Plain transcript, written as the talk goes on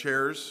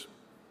Chairs.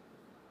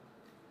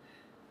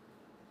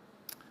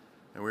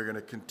 And we're going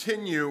to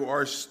continue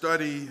our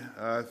study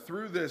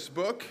through this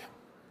book,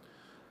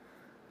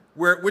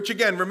 which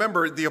again,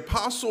 remember, the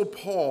Apostle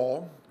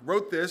Paul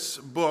wrote this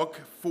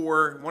book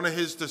for one of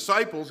his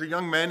disciples, a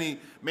young man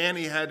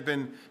he had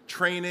been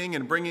training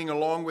and bringing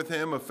along with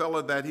him, a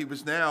fellow that he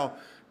was now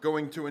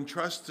going to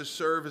entrust to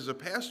serve as a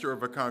pastor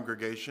of a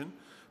congregation.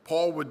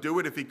 Paul would do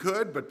it if he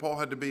could, but Paul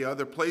had to be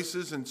other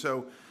places, and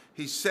so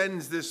he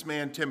sends this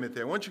man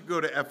Timothy. I want you to go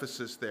to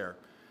Ephesus there.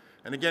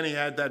 And again, he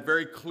had that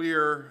very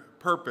clear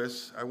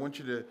purpose.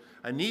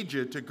 I need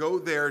you to go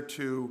there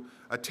to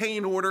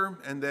attain order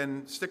and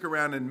then stick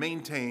around and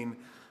maintain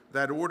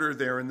that order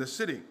there in the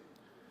city.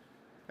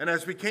 And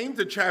as we came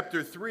to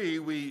chapter 3,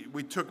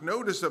 we took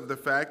notice of the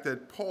fact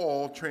that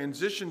Paul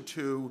transitioned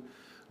to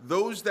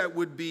those that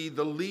would be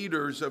the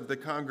leaders of the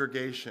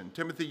congregation.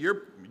 Timothy,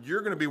 you're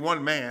going to be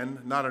one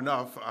man, not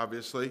enough,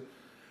 obviously.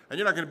 And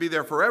you're not going to be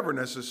there forever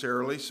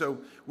necessarily, so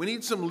we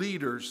need some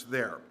leaders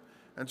there.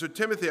 And so,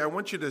 Timothy, I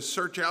want you to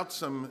search out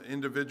some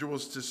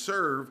individuals to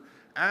serve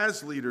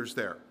as leaders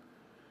there.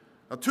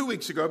 Now, 2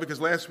 weeks ago,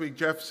 because last week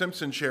Jeff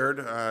Simpson shared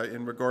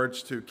in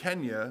regards to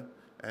Kenya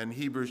and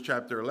Hebrews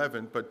chapter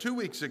 11, but 2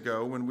 weeks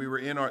ago when we were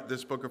in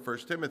this book of 1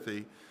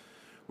 Timothy,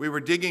 we were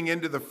digging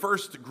into the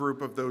first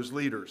group of those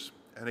leaders.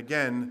 And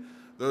again,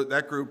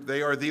 that group,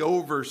 they are the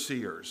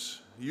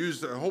overseers.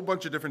 A whole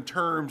bunch of different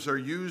terms are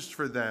used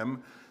for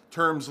them.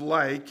 Terms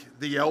like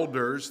the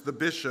elders, the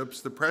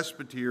bishops, the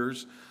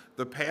presbyters,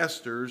 the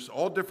pastors,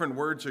 all different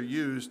words are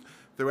used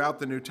throughout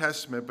the New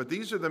Testament, but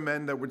these are the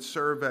men that would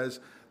serve as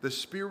the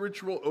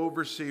spiritual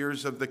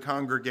overseers of the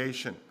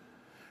congregation.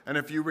 And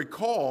if you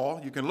recall,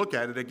 you can look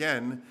at it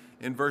again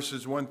in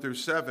verses 1 through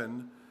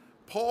 7,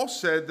 Paul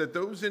said that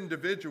those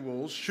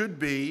individuals should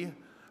be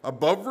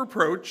above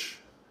reproach,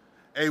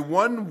 a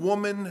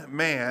one-woman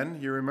man,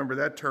 you remember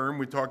that term,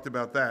 we talked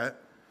about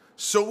that,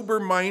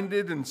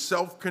 sober-minded and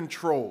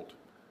self-controlled.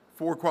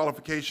 4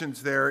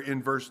 qualifications there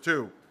in verse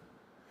 2.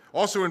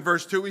 Also in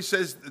verse 2, he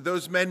says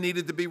those men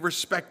needed to be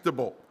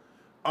respectable,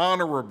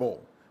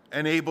 honorable,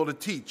 and able to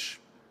teach.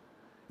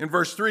 In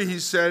verse 3, he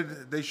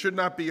said they should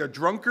not be a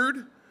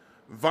drunkard,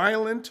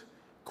 violent,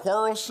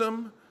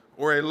 quarrelsome,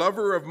 or a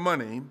lover of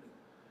money.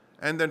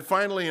 And then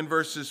finally in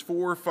verses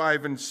 4,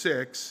 5, and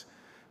 6,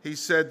 he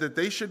said that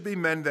they should be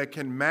men that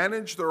can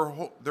manage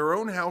their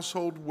own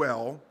household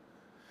well,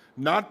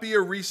 not be a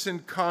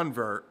recent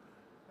convert,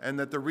 and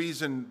that the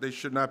reason they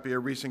should not be a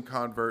recent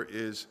convert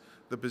is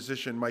the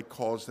position might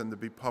cause them to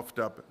be puffed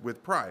up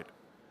with pride.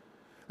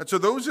 And so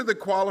those are the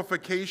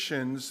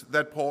qualifications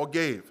that Paul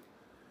gave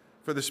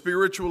for the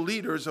spiritual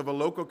leaders of a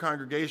local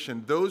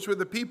congregation. Those were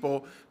the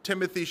people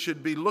Timothy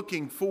should be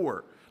looking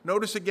for.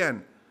 Notice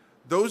again,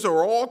 those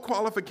are all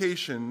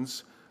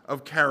qualifications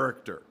of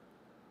character.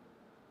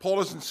 Paul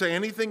doesn't say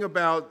anything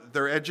about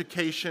their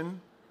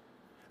education.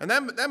 And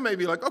that may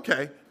be like,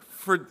 okay,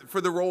 for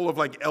the role of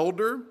like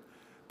elder.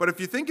 But if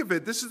you think of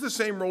it, this is the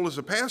same role as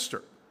a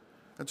pastor.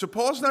 And so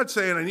Paul's not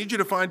saying, I need you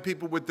to find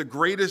people with the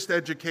greatest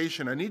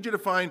education. I need you to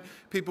find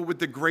people with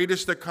the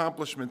greatest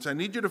accomplishments. I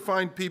need you to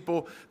find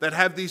people that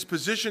have these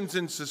positions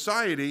in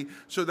society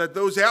so that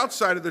those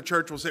outside of the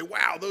church will say,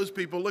 wow, those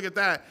people, look at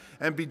that,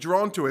 and be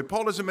drawn to it.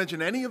 Paul doesn't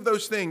mention any of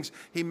those things.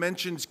 He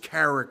mentions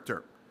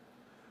character.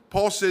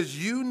 Paul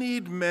says you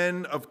need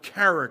men of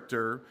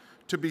character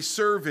to be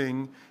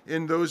serving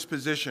in those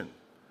positions.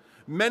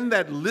 Men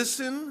that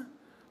listen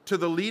to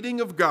the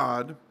leading of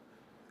God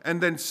and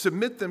then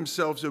submit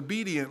themselves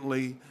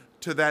obediently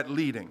to that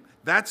leading.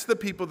 That's the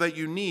people that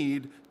you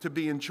need to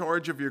be in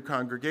charge of your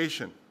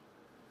congregation.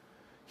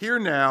 Here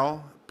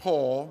now,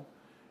 Paul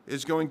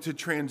is going to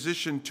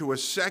transition to a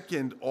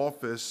second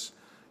office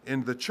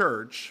in the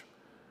church,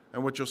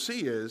 and what you'll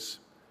see is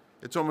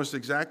it's almost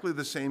exactly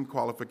the same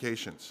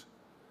qualifications.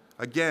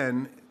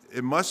 Again,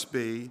 it must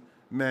be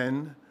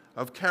men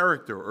of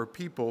character or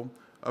people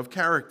of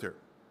character.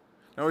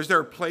 Now, is there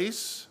a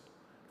place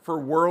for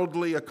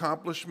worldly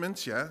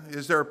accomplishments? Yeah.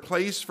 Is there a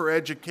place for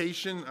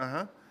education?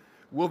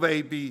 Will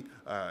they be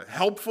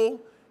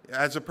helpful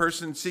as a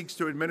person seeks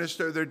to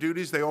administer their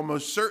duties? They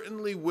almost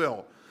certainly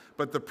will.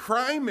 But the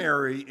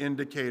primary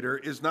indicator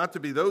is not to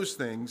be those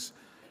things.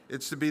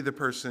 It's to be the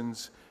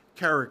person's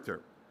character.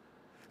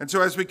 And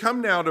so as we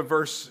come now to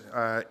verse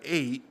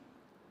 8,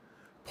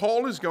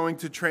 Paul is going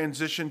to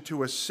transition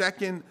to a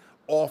second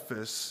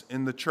office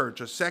in the church,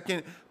 a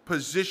second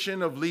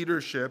position of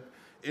leadership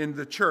in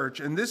the church,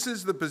 and this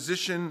is the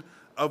position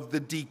of the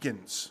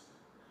deacons,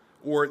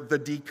 or the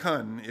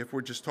deacon, if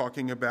we're just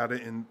talking about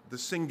it in the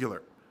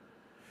singular.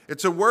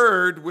 It's a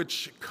word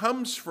which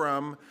comes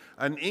from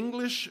an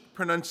English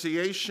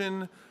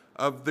pronunciation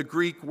of the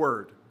Greek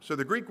word. So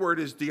the Greek word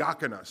is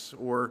diakonos,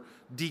 or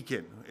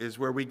deacon, is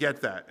where we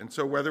get that. And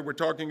so whether we're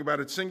talking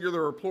about it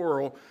singular or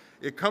plural,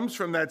 it comes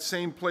from that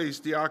same place,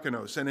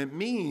 diakonos,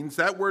 and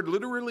that word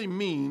literally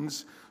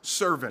means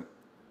servant.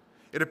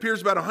 It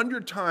appears about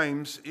 100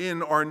 times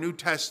in our New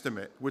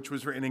Testament, which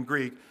was written in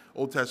Greek,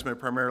 Old Testament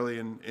primarily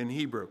in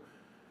Hebrew.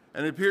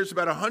 And it appears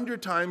about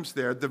 100 times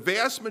there. The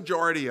vast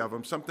majority of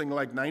them, something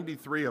like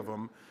 93 of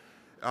them,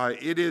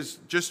 it is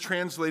just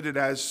translated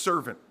as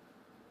servant.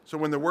 So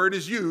when the word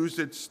is used,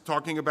 it's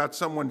talking about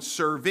someone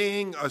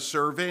serving, a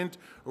servant,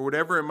 or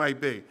whatever it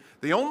might be.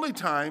 The only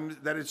time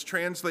that it's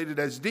translated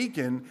as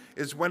deacon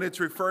is when it's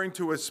referring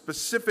to a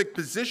specific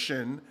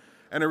position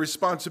and a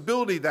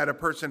responsibility that a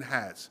person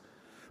has.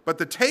 But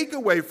the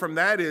takeaway from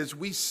that is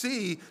we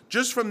see,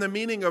 just from the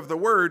meaning of the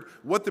word,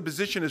 what the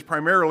position is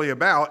primarily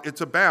about.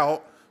 It's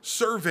about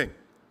serving.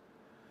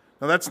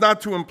 Now, that's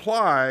not to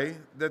imply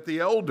that the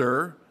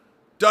elder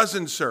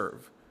doesn't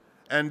serve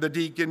and the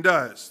deacon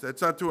does.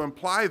 That's not to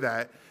imply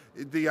that.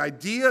 The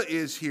idea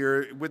is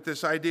here, with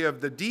this idea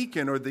of the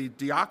deacon or the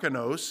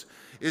diakonos,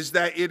 is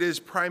that it is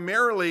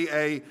primarily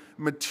a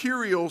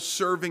material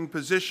serving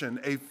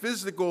position, a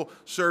physical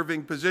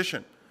serving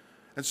position.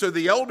 And so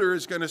the elder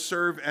is going to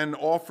serve and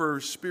offer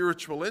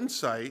spiritual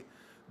insight.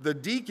 The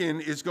deacon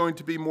is going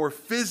to be more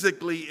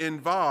physically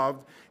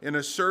involved in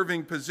a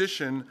serving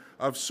position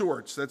of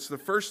sorts. That's the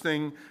first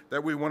thing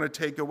that we want to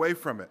take away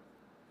from it.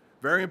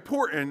 Very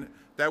important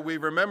that we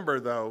remember,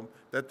 though,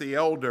 that the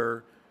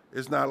elder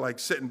is not like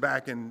sitting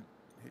back and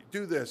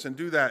do this and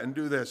do that and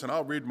do this, and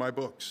I'll read my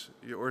books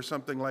or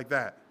something like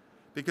that.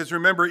 Because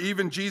remember,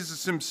 even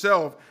Jesus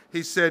himself,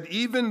 he said,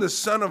 even the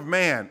Son of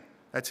Man,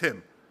 that's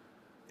him,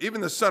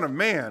 even the Son of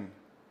Man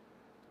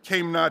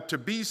came not to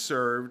be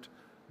served,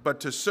 but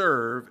to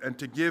serve and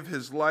to give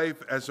his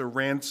life as a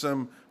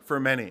ransom for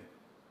many.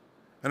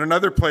 In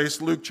another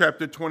place, Luke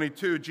chapter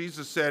 22,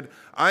 Jesus said,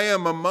 I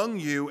am among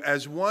you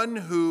as one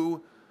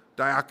who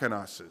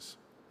diakonoses.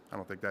 I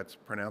don't think that's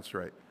pronounced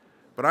right.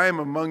 But I am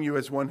among you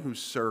as one who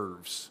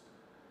serves.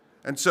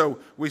 And so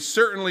we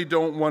certainly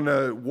don't want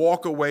to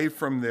walk away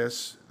from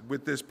this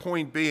with this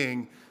point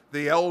being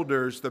the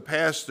elders, the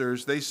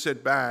pastors, they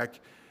sit back,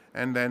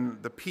 and then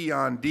the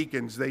peon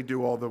deacons, they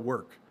do all the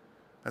work.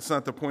 That's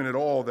not the point at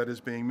all that is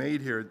being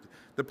made here.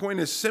 The point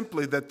is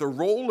simply that the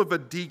role of a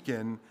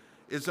deacon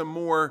is a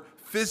more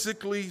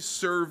physically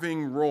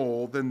serving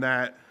role than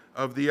that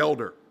of the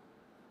elder.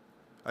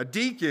 A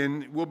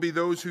deacon will be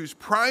those whose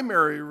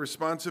primary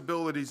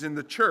responsibilities in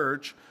the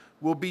church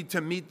will be to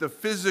meet the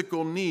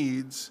physical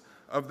needs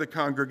of the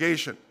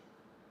congregation.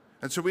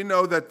 And so we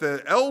know that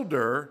the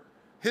elder,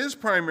 his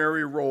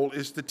primary role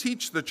is to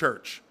teach the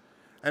church,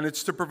 and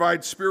it's to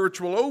provide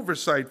spiritual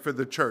oversight for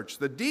the church.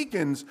 The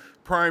deacon's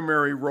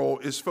primary role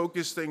is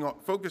focused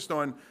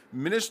on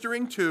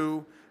ministering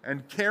to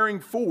and caring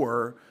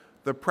for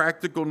the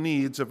practical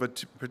needs of a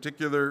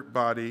particular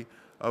body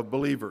of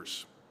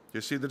believers. Do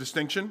you see the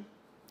distinction?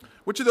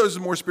 Which of those is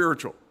more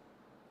spiritual?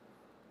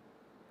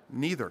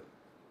 Neither.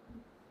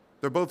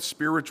 They're both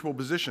spiritual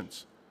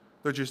positions.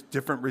 They're just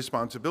different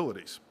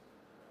responsibilities.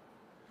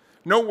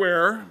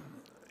 Nowhere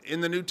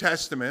in the New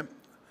Testament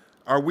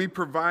are we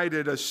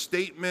provided a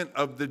statement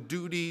of the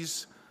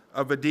duties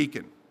of a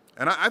deacon.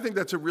 And I think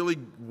that's a really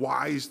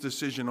wise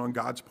decision on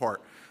God's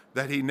part,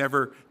 that he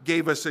never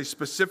gave us a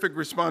specific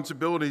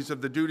responsibilities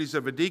of the duties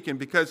of a deacon,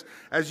 because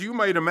as you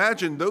might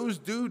imagine, those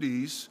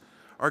duties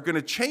are going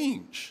to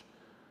change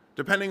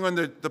depending on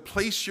the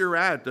place you're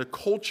at, the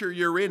culture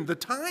you're in, the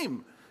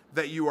time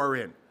that you are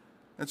in.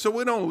 And so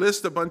we don't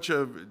list a bunch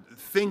of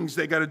things,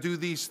 they got to do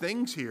these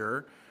things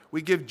here.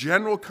 We give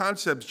general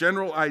concepts,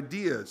 general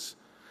ideas.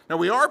 Now,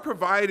 we are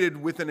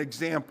provided with an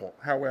example,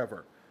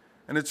 however,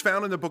 and it's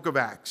found in the book of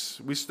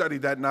Acts. We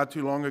studied that not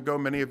too long ago.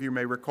 Many of you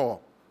may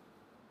recall.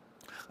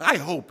 I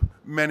hope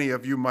many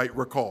of you might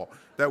recall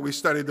that we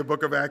studied the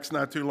book of Acts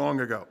not too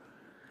long ago.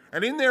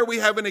 And in there we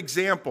have an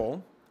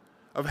example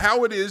of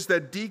how it is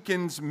that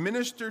deacons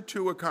minister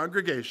to a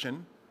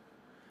congregation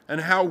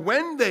and how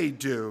when they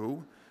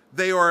do,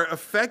 they are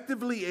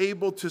effectively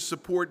able to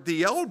support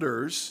the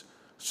elders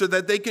so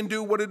that they can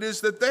do what it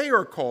is that they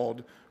are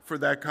called for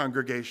that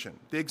congregation.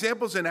 The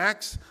example's in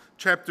Acts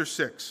chapter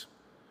 6.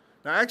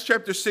 Now, Acts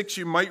chapter 6,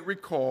 you might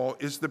recall,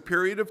 is the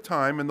period of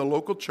time in the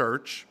local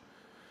church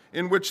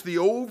in which the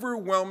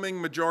overwhelming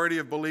majority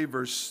of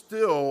believers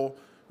still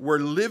were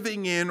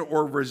living in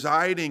or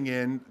residing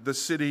in the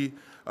city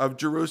of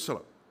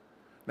Jerusalem.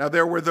 Now,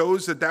 there were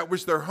those that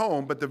was their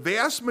home, but the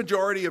vast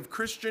majority of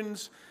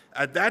Christians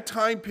at that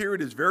time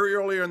period is very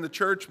early in the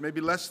church,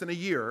 maybe less than a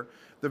year.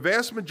 The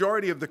vast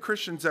majority of the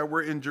Christians that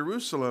were in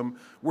Jerusalem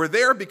were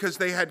there because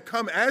they had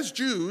come as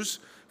Jews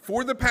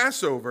for the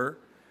Passover,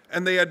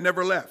 and they had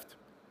never left.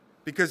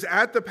 Because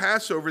at the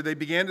Passover, they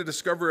began to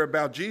discover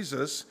about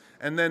Jesus,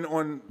 and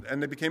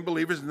they became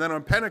believers, and then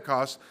on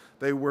Pentecost,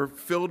 they were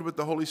filled with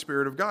the Holy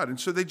Spirit of God. And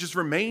so they just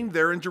remained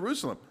there in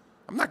Jerusalem.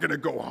 I'm not going to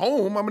go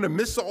home. I'm going to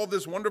miss all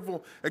this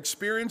wonderful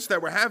experience that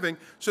we're having.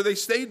 So they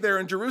stayed there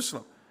in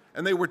Jerusalem,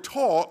 and they were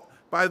taught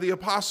by the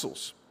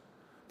apostles.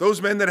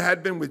 Those men that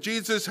had been with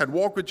Jesus, had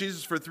walked with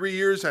Jesus for 3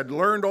 years, had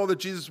learned all that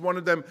Jesus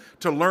wanted them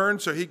to learn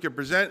so they could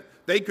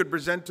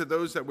present to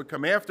those that would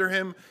come after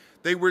him.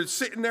 They were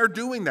sitting there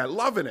doing that,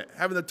 loving it,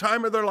 having the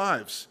time of their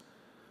lives.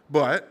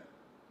 But,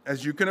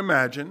 as you can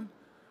imagine,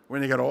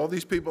 when they got all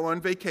these people on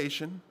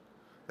vacation,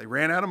 they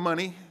ran out of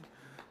money,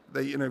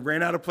 They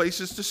ran out of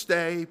places to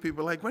stay.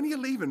 People were like, when are you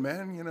leaving,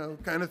 man?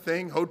 Kind of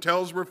thing.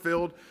 Hotels were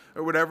filled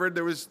or whatever.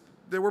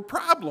 There were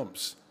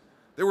problems.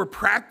 There were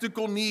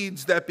practical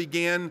needs that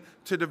began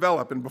to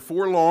develop. And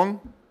before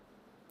long,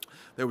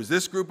 there was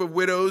this group of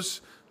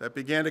widows that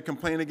began to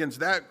complain against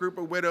that group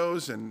of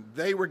widows, and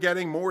they were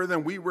getting more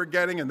than we were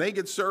getting, and they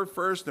get served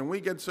first, and we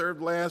get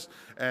served last.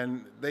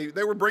 And they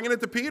were bringing it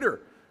to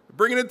Peter,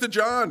 bringing it to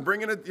John,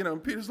 bringing it,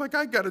 Peter's like,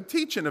 I got to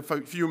teach in a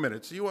few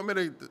minutes. You want me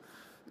to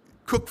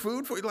cook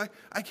food for you? Like,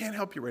 I can't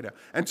help you right now.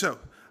 And so,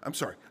 I'm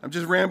sorry, I'm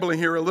just rambling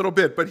here a little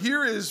bit, but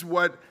here is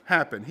what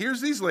happened.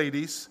 Here's these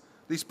ladies,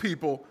 these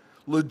people,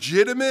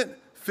 legitimate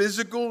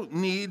physical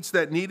needs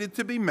that needed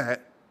to be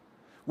met,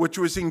 which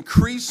was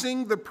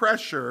increasing the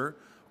pressure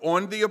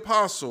on the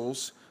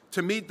apostles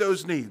to meet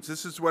those needs.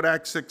 This is what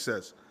Acts 6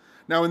 says.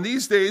 Now, in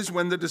these days,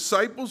 when the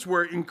disciples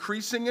were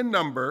increasing in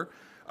number,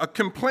 a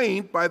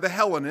complaint by the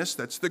Hellenists,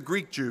 that's the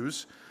Greek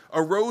Jews,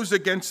 arose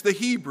against the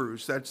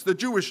Hebrews, that's the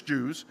Jewish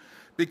Jews,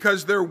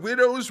 because their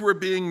widows were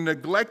being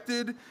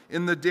neglected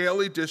in the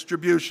daily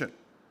distribution.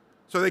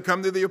 So they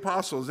come to the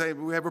apostles. Hey,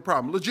 we have a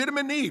problem.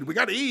 Legitimate need. We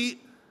got to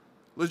eat.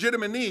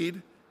 Legitimate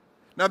need.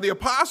 Now, the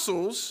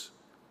apostles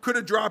could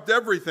have dropped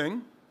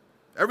everything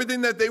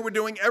that they were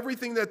doing,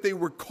 everything that they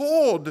were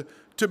called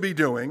to be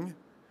doing.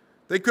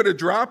 They could have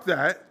dropped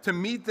that to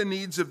meet the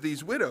needs of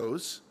these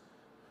widows.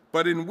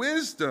 But in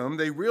wisdom,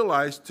 they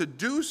realized to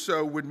do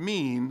so would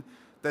mean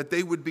that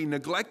they would be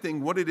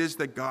neglecting what it is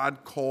that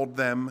God called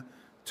them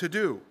to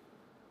do.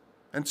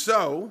 And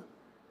so,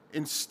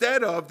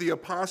 instead of the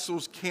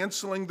apostles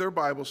canceling their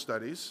Bible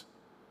studies,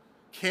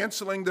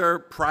 canceling their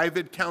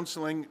private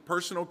counseling,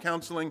 personal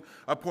counseling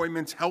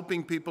appointments,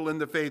 helping people in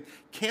the faith,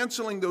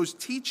 canceling those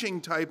teaching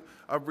type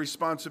of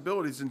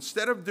responsibilities,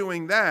 instead of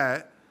doing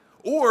that,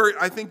 or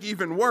I think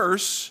even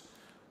worse,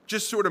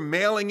 just sort of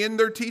mailing in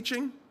their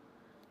teaching,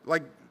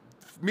 like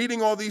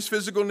meeting all these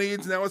physical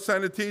needs, now it's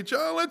time to teach,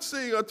 let's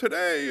see,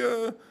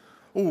 today,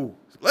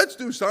 let's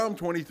do Psalm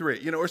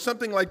 23, or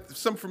something like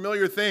some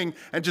familiar thing,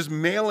 and just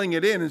mailing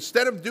it in.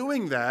 Instead of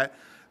doing that,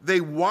 they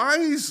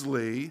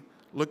wisely,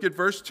 look at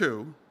verse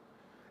 2,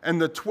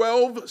 and the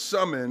 12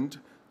 summoned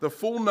the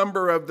full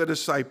number of the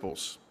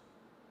disciples.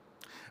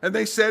 And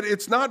they said,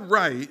 it's not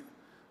right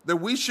that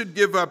we should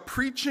give up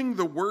preaching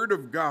the word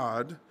of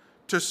God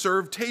to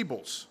serve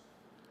tables.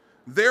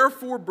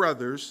 Therefore,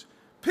 brothers,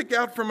 pick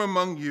out from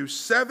among you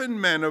 7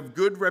 men of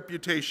good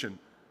reputation,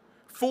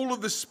 full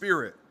of the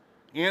Spirit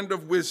and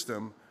of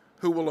wisdom,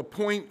 who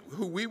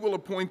we will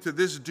appoint to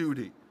this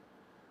duty.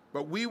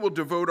 But we will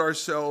devote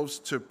ourselves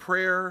to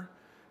prayer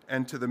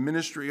and to the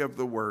ministry of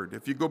the word.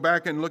 If you go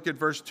back and look at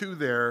verse 2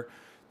 there,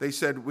 they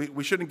said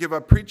we shouldn't give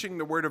up preaching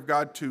the word of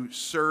God to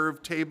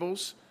serve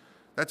tables.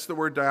 That's the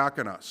word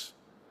diakonos.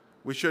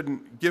 We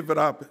shouldn't give it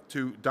up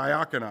to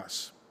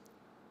diakonos.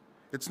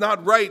 It's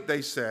not right,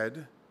 they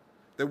said,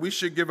 that we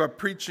should give up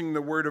preaching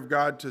the word of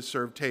God to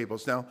serve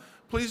tables. Now,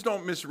 please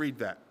don't misread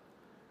that.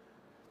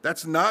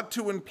 That's not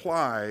to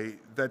imply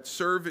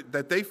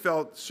that they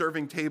felt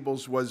serving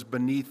tables was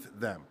beneath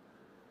them.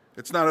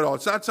 It's not at all.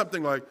 It's not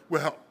something like,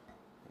 well,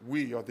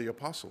 we are the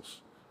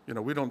apostles.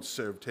 We don't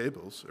serve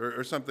tables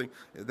or something.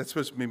 That's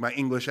supposed to be my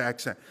English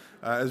accent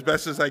as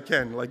best as I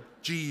can, like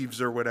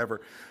Jeeves or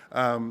whatever.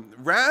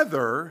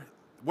 Rather,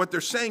 what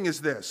they're saying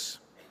is this.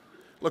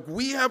 Look,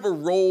 we have a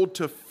role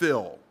to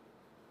fill.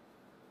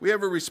 We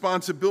have a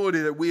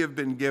responsibility that we have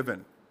been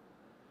given.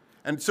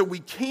 And so we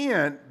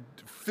can't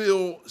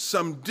fill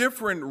some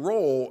different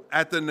role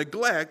at the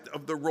neglect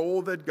of the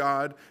role that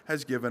God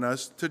has given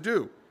us to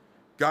do.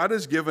 God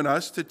has given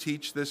us to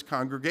teach this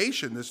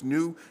congregation, this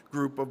new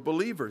group of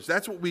believers.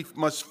 That's what we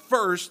must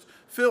first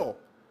fill.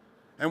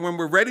 And when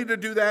we're ready to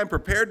do that and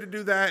prepared to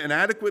do that and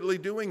adequately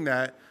doing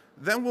that,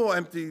 then we'll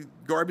empty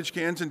garbage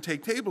cans and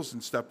take tables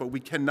and stuff. But we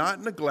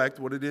cannot neglect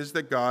what it is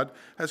that God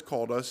has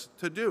called us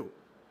to do.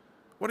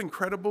 What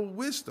incredible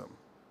wisdom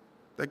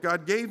that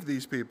God gave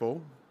these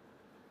people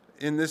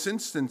in this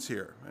instance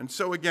here. And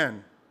so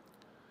again,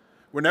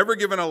 we're never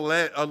given a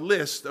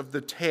list of the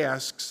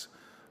tasks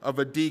of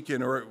a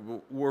deacon or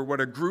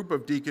what a group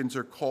of deacons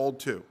are called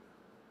to.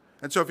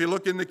 And so if you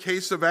look in the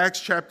case of Acts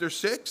chapter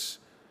 6,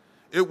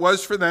 it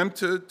was for them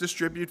to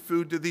distribute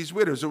food to these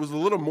widows. It was a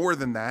little more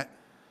than that.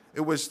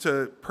 It was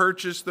to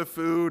purchase the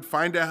food,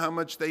 find out how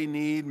much they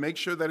need, make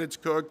sure that it's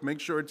cooked, make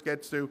sure it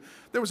gets to.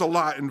 There was a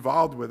lot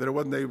involved with it. It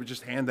wasn't they were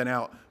just handing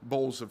out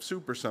bowls of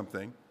soup or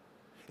something.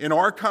 In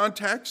our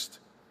context,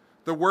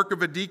 the work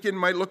of a deacon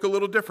might look a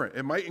little different.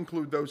 It might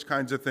include those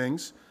kinds of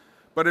things,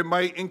 but it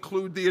might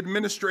include the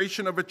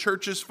administration of a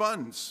church's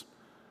funds,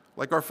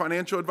 like our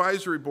financial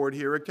advisory board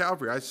here at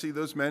Calvary. I see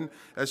those men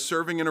as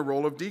serving in a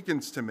role of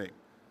deacons to me.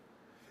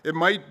 It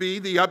might be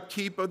the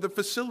upkeep of the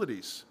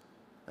facilities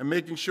and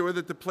making sure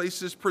that the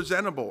place is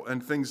presentable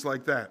and things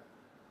like that.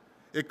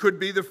 It could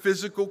be the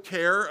physical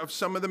care of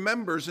some of the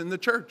members in the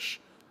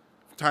church.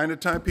 From time to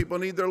time, people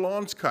need their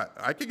lawns cut.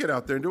 I could get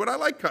out there and do it. I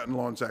like cutting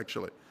lawns,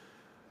 actually.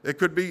 It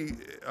could be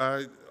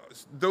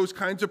those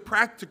kinds of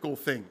practical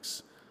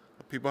things.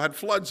 People had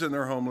floods in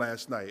their home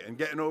last night and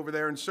getting over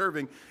there and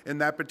serving in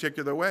that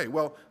particular way.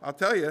 Well, I'll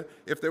tell you,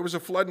 if there was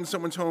a flood in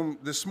someone's home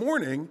this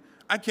morning,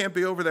 I can't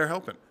be over there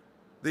helping.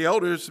 The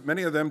elders,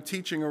 many of them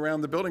teaching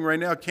around the building right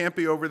now, can't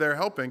be over there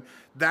helping.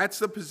 That's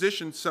the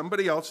position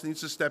somebody else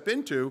needs to step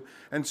into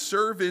and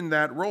serve in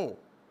that role.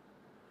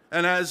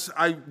 And as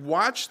I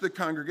watch the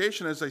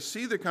congregation, as I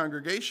see the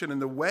congregation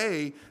and the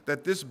way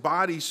that this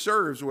body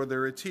serves,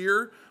 whether it's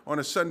here on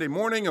a Sunday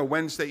morning, a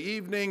Wednesday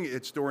evening,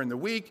 it's during the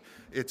week,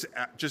 it's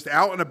just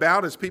out and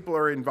about as people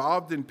are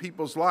involved in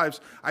people's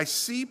lives, I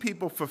see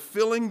people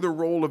fulfilling the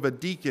role of a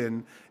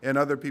deacon in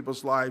other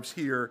people's lives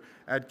here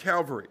at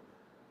Calvary.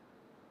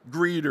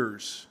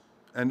 Greeters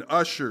and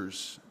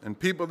ushers and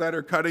people that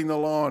are cutting the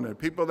lawn and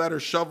people that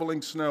are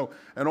shoveling snow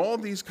and all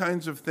these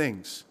kinds of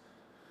things.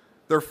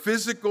 They're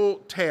physical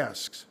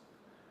tasks.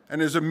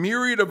 And there's a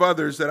myriad of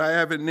others that I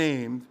haven't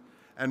named.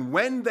 And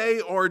when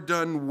they are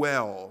done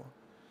well,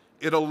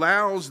 it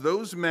allows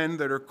those men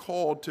that are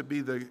called to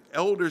be the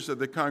elders of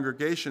the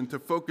congregation to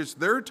focus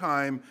their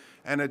time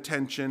and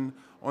attention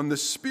on the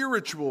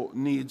spiritual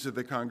needs of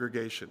the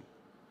congregation.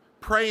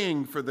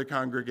 Praying for the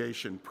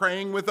congregation,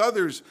 praying with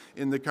others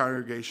in the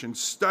congregation,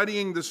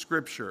 studying the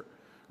scripture,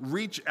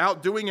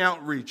 doing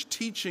outreach,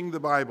 teaching the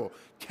Bible,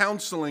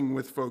 counseling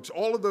with folks,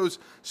 all of those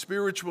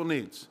spiritual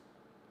needs.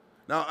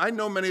 Now, I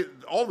know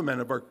all the men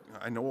of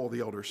I know all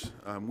the elders.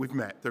 We've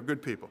met. They're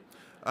good people.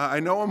 I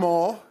know them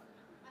all.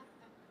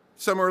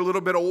 Some are a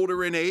little bit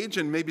older in age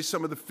and maybe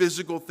some of the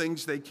physical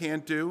things they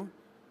can't do.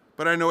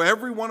 But I know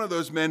every one of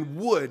those men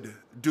would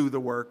do the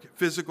work,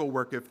 physical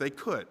work, if they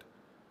could,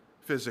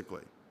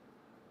 physically.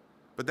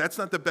 But that's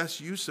not the best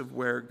use of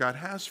where God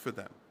has for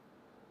them.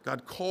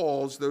 God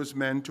calls those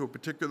men to a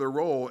particular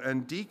role,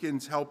 and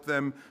deacons help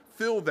them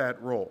fill that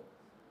role.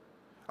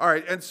 All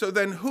right, and so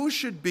then who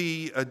should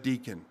be a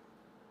deacon?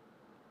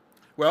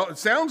 Well, it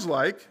sounds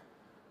like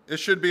it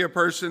should be a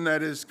person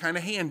that is kind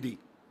of handy.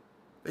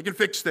 They can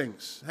fix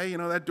things. Hey,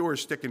 that door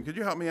is sticking. Could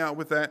you help me out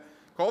with that?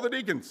 Call the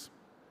deacons.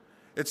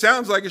 It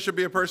sounds like it should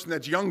be a person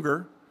that's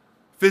younger,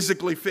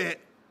 physically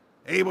fit,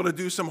 able to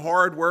do some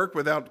hard work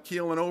without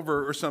keeling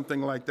over or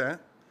something like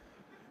that.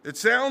 It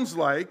sounds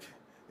like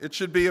it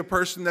should be a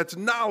person that's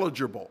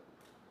knowledgeable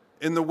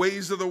in the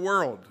ways of the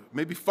world,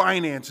 maybe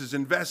finances,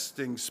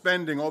 investing,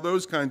 spending, all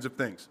those kinds of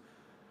things.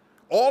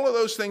 All of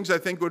those things I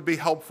think would be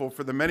helpful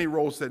for the many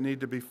roles that need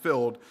to be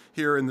filled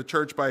here in the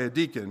church by a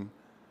deacon.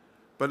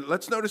 But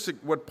let's notice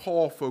what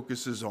Paul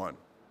focuses on.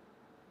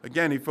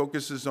 Again, he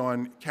focuses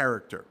on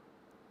character.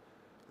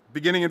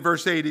 Beginning in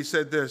verse 8, he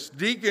said this,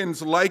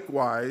 "Deacons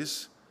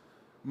likewise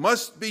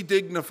must be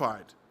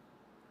dignified,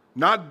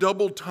 not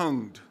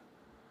double-tongued,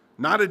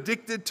 not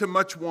addicted to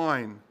much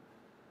wine,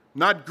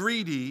 not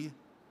greedy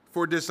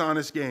for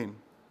dishonest gain.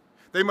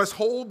 They must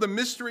hold the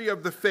mystery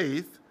of the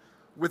faith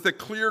with a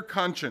clear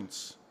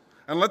conscience,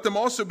 and let them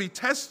also be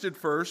tested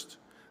first,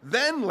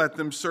 then let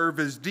them serve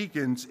as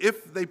deacons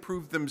if they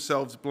prove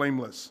themselves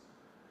blameless.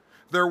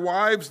 Their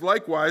wives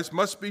likewise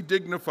must be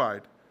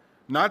dignified,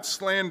 not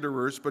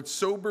slanderers, but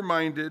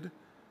sober-minded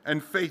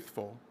and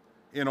faithful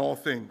in all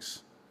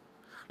things.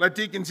 Let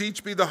deacons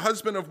each be the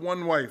husband of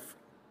one wife,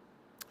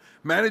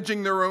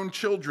 managing their own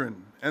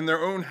children and their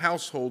own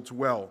households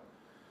well.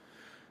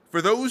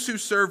 For those who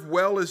serve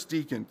well as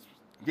deacons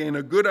gain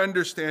a good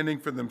understanding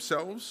for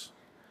themselves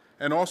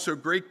and also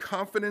great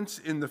confidence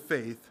in the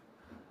faith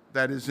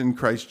that is in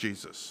Christ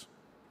Jesus."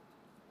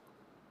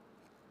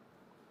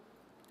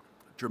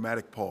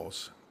 Dramatic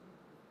pause.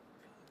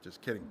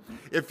 Just kidding.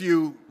 If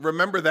you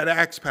remember that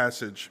Acts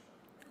passage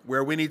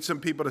where we need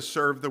some people to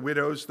serve the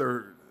widows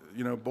their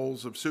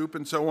bowls of soup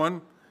and so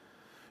on,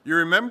 you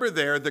remember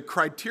there the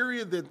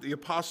criteria that the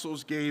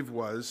apostles gave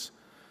was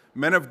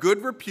men of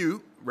good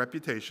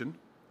reputation,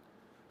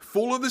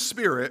 full of the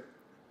Spirit,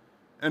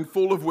 and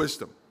full of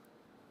wisdom.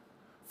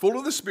 Full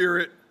of the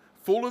Spirit,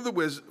 full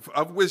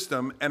of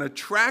wisdom, and a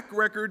track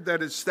record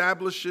that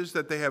establishes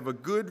that they have a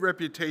good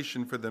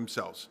reputation for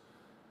themselves.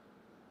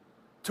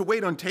 To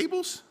wait on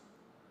tables?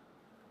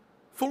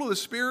 Full of the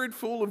Spirit,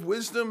 full of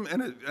wisdom,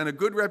 and a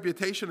good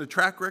reputation, a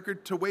track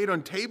record to wait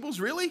on tables?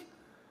 Really?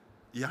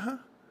 Yeah.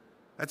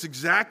 That's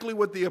exactly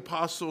what the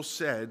apostle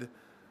said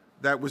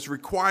that was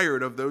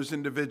required of those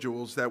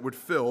individuals that would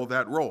fill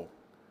that role.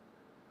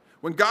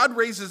 When God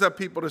raises up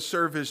people to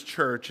serve his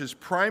church, his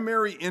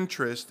primary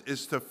interest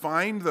is to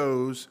find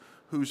those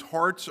whose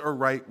hearts are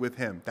right with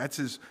him. That's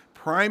his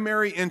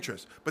primary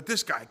interest. But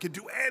this guy can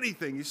do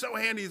anything. He's so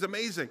handy. He's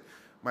amazing.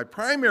 My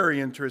primary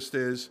interest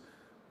is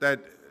that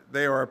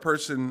they are a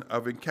person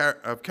of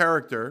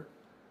character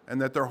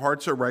and that their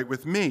hearts are right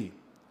with me.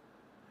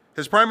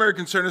 His primary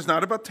concern is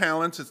not about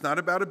talents, it's not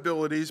about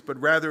abilities, but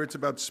rather it's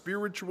about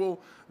spiritual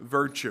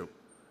virtue.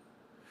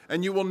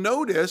 And you will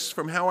notice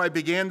from how I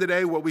began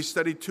today, what we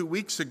studied 2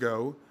 weeks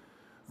ago,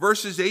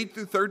 verses 8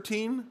 through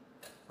 13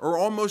 are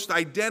almost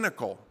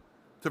identical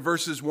to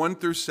verses 1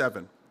 through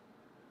 7.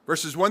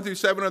 Verses 1 through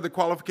 7 are the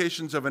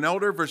qualifications of an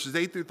elder. Verses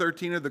 8 through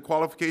 13 are the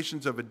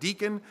qualifications of a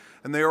deacon,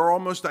 and they are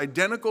almost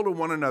identical to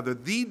one another.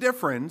 The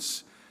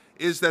difference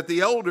is that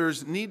the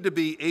elders need to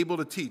be able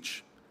to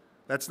teach.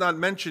 That's not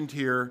mentioned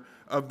here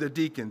of the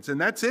deacons,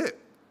 and that's it.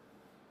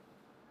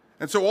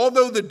 And so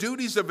although the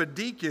duties of a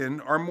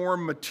deacon are more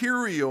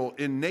material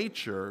in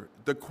nature,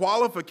 the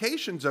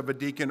qualifications of a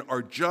deacon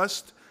are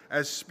just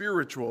as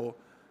spiritual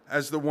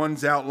as the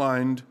ones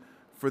outlined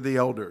for the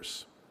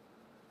elders.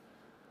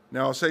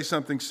 Now, I'll say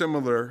something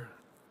similar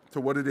to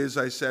what it is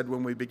I said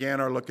when we began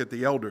our look at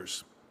the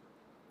elders.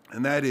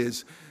 And that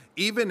is,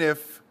 even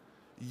if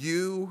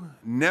you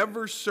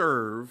never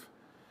serve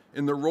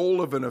in the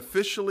role of an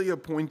officially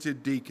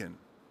appointed deacon,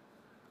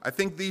 I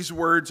think these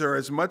words are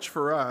as much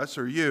for us,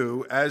 or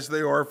you, as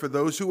they are for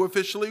those who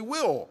officially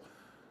will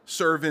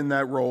serve in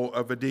that role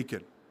of a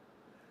deacon.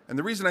 And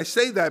the reason I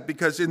say that,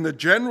 because in the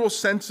general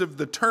sense of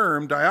the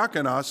term,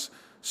 diakonos,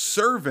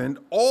 servant,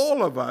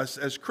 all of us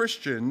as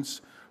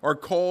Christians are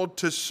called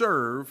to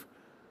serve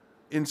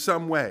in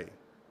some way,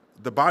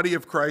 the body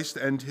of Christ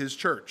and his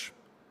church.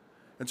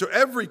 And so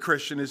every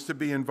Christian is to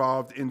be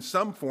involved in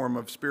some form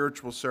of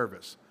spiritual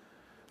service.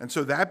 And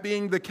so that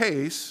being the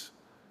case,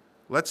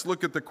 let's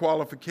look at the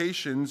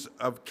qualifications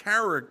of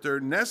character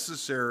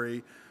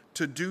necessary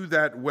to do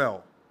that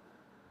well.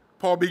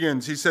 Paul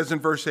begins, he says in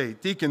verse 8,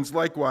 deacons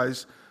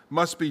likewise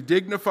must be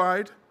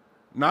dignified,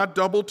 not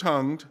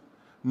double-tongued,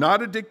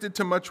 not addicted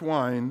to much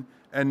wine,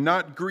 and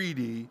not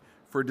greedy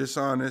for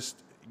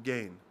dishonest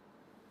gain.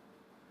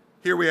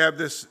 Here we have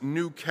this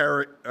new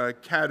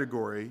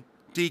category,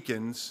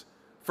 deacons.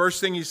 First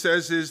thing he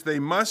says is they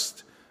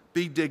must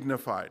be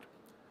dignified.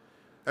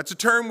 That's a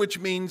term which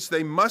means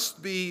they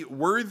must be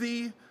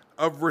worthy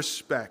of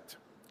respect.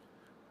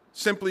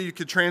 Simply, you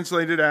could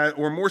translate it as,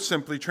 or more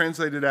simply,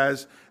 translate it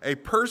as a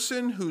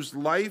person whose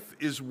life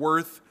is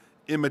worth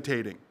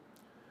imitating.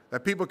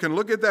 That people can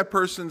look at that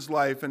person's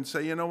life and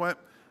say, you know what?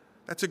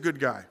 That's a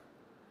good guy.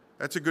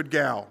 That's a good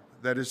gal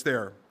that is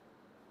there.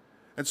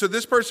 And so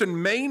this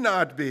person may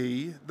not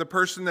be the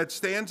person that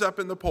stands up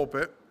in the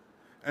pulpit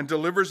and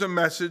delivers a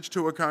message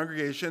to a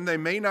congregation. They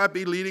may not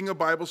be leading a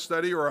Bible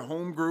study or a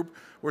home group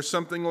or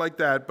something like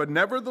that, but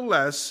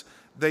nevertheless,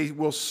 they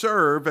will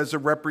serve as a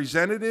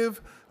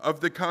representative of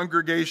the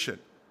congregation.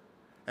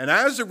 And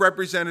as a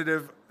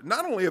representative,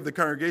 not only of the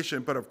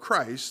congregation, but of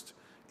Christ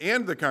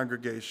and the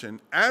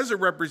congregation, as a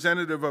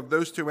representative of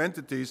those two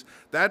entities,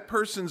 that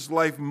person's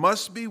life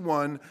must be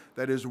one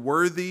that is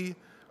worthy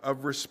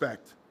of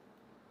respect.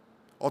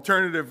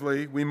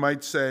 Alternatively, we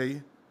might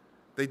say,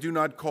 they do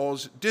not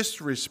cause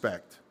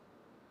disrespect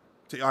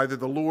to either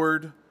the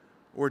Lord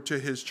or to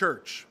his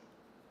church.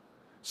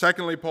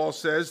 Secondly, Paul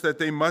says that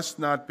they must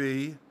not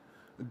be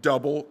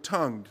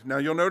double-tongued. Now,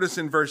 you'll notice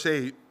in verse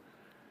 8,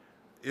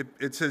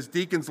 it says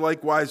deacons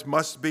likewise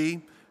must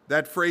be.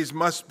 That phrase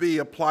must be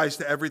applies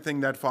to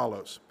everything that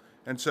follows.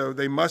 And so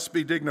they must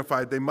be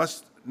dignified. They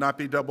must not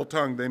be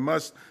double-tongued. They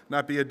must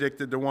not be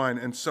addicted to wine,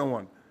 and so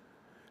on.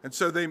 And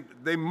so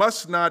they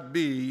must not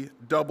be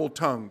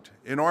double-tongued.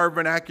 In our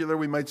vernacular,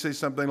 we might say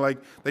something like,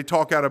 they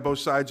talk out of both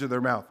sides of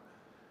their mouth.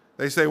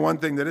 They say one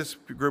thing to this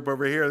group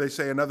over here, they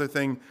say another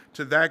thing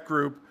to that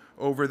group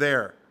over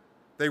there.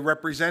 They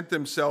represent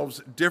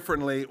themselves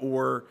differently,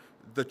 or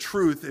the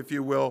truth, if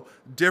you will,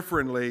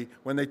 differently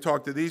when they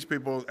talk to these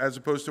people as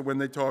opposed to when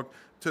they talk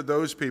to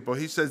those people.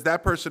 He says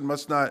that person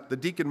must not, the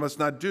deacon must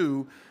not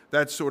do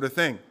that sort of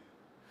thing.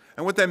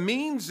 And what that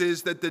means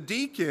is that the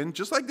deacon,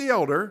 just like the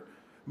elder,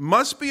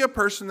 must be a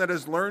person that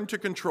has learned to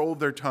control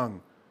their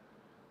tongue.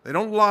 They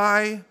don't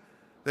lie,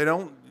 they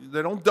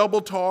don't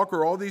double talk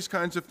or all these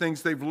kinds of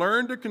things. They've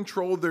learned to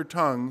control their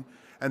tongue,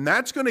 and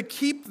that's going to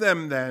keep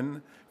them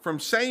then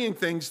from saying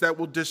things that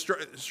will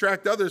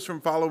distract others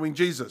from following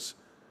Jesus.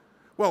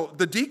 Well,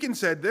 the deacon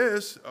said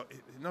this.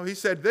 No, he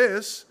said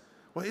this.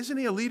 Well, isn't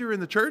he a leader in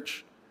the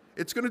church?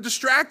 It's going to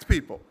distract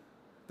people.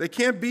 They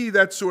can't be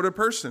that sort of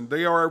person.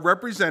 They are a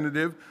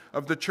representative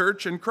of the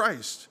church and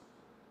Christ.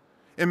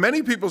 In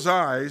many people's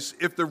eyes,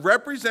 if the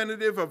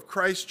representative of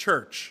Christ's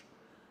church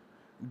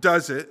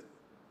does it,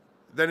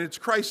 then it's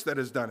Christ that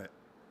has done it.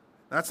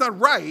 That's not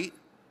right,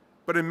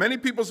 but in many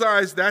people's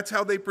eyes, that's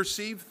how they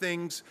perceive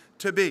things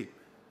to be.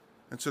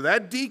 And so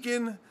that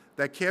deacon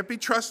that can't be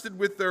trusted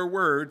with their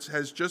words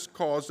has just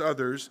caused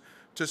others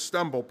to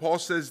stumble. Paul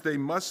says they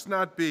must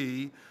not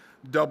be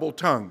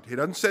double-tongued. He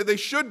doesn't say they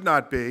should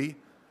not be.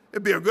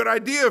 It'd be a good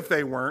idea if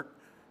they weren't.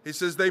 He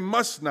says they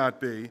must not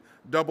be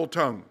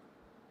double-tongued.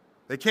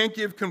 They can't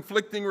give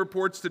conflicting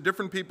reports to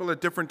different people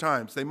at different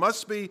times. They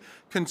must be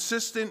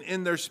consistent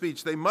in their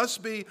speech. They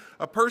must be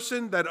a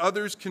person that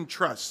others can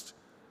trust.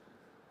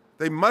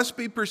 They must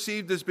be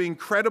perceived as being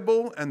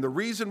credible, and the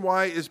reason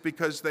why is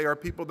because they are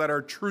people that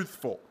are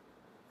truthful.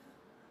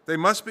 They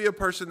must be a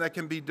person that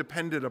can be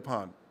depended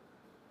upon.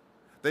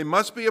 They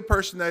must be a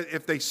person that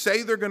if they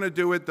say they're going to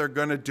do it, they're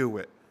going to do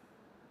it.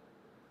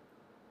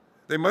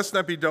 They must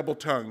not be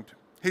double-tongued.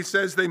 He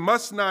says they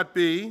must not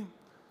be,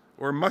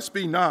 or must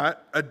be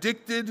not,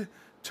 addicted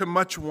to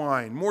much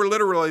wine. More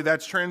literally,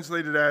 that's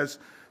translated as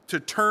to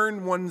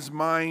turn one's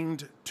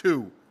mind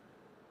to.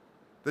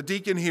 The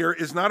deacon here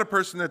is not a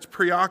person that's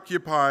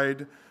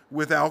preoccupied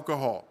with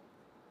alcohol.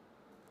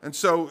 And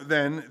so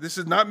then, this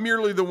is not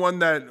merely the one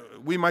that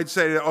we might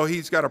say, oh,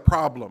 he's got a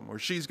problem or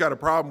she's got a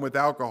problem with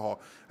alcohol.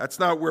 That's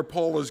not where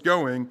Paul is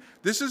going.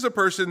 This is a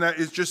person that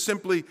is just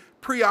simply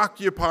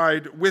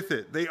preoccupied with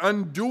it. They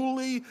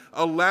unduly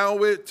allow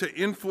it to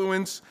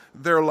influence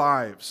their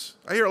lives.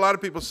 I hear a lot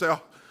of people say,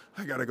 oh,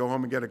 I got to go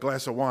home and get a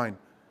glass of wine.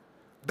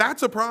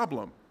 That's a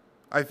problem,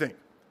 I think.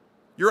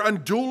 You're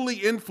unduly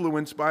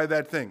influenced by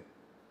that thing.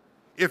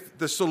 If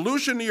the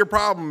solution to your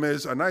problem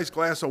is a nice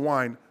glass of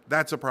wine,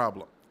 that's a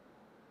problem.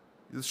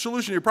 The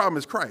solution to your problem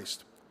is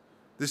Christ.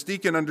 This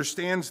deacon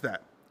understands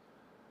that.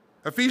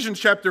 Ephesians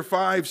chapter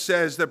 5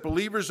 says that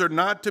believers are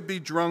not to be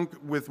drunk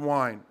with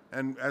wine.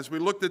 And as we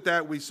looked at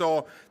that, we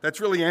saw that's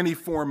really any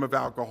form of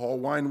alcohol.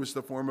 Wine was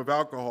the form of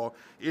alcohol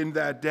in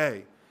that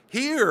day.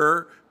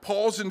 Here,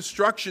 Paul's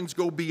instructions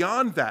go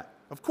beyond that.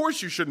 Of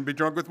course you shouldn't be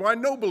drunk with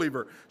wine. No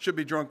believer should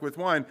be drunk with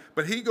wine.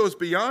 But he goes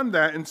beyond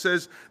that and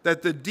says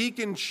that the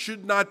deacon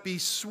should not be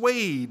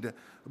swayed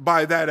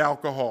by that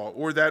alcohol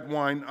or that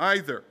wine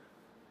either.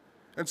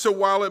 And so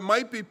while it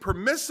might be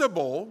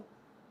permissible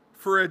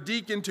for a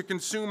deacon to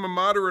consume a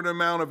moderate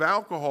amount of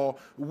alcohol,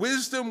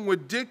 wisdom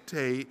would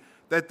dictate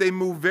that they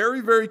move very,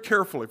 very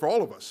carefully, for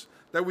all of us,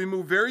 that we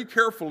move very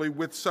carefully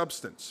with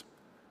substance,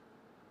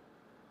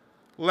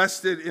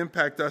 lest it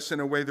impact us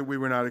in a way that we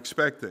were not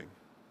expecting.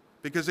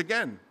 Because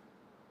again,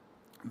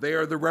 they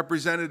are the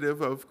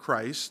representative of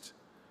Christ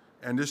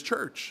and his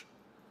church.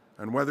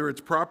 And whether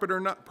it's proper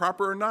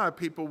or not,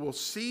 people will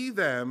see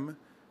them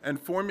and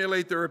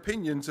formulate their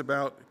opinions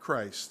about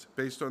Christ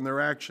based on their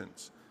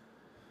actions.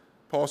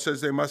 Paul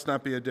says they must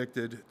not be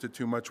addicted to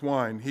too much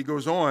wine. He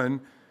goes on,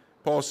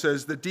 Paul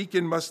says the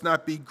deacon must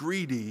not be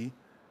greedy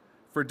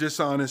for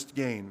dishonest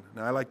gain.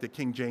 Now, I like the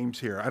King James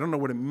here. I don't know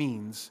what it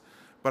means,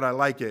 but I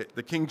like it.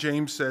 The King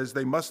James says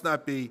they must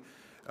not be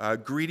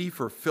greedy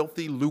for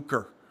filthy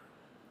lucre.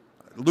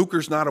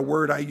 Lucre's not a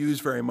word I use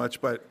very much,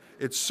 but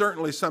it's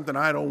certainly something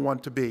I don't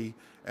want to be,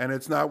 and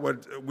it's not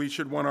what we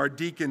should want our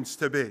deacons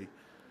to be.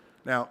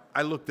 Now,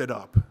 I looked it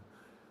up.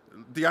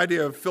 The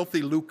idea of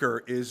filthy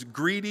lucre is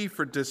greedy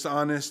for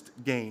dishonest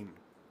gain.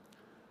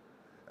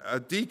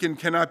 A deacon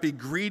cannot be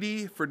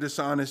greedy for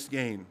dishonest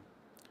gain.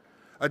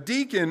 A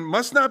deacon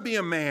must not be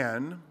a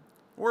man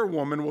or a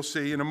woman, we'll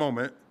see in a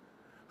moment,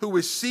 who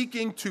is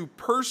seeking to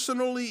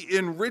personally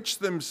enrich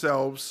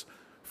themselves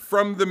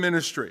from the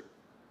ministry.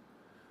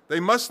 They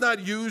must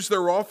not use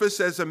their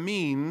office as a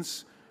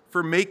means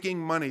for making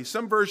money.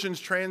 Some versions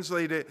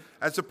translate it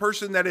as a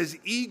person that is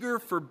eager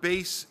for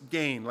base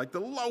gain, like the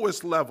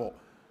lowest level,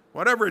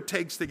 whatever it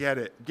takes to get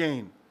it,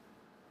 gain.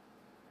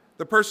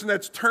 The person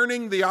that's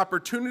turning the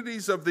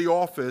opportunities of the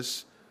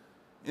office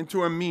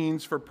into a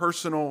means for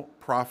personal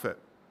profit.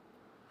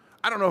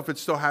 I don't know if it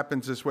still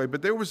happens this way,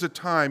 but there was a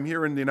time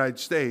here in the United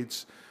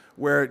States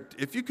where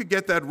if you could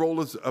get that role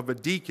of a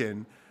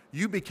deacon,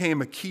 you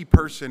became a key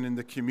person in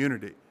the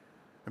community.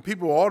 And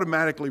people will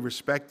automatically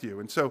respect you.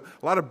 And so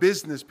a lot of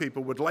business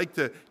people would like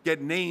to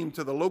get named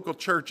to the local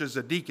church as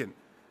a deacon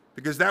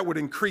because that would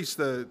increase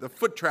the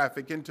foot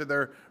traffic into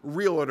their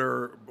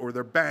realtor or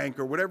their bank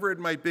or whatever it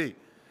might be.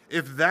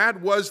 If that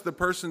was the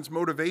person's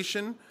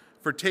motivation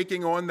for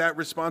taking on that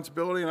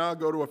responsibility, and I'll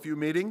go to a few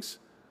meetings,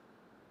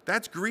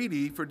 that's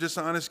greedy for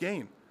dishonest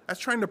gain. That's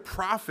trying to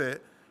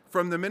profit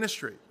from the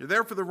ministry. You're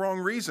there for the wrong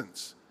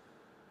reasons.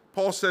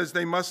 Paul says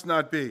they must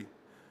not be.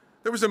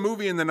 There was a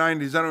movie in the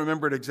 90s, I don't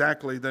remember it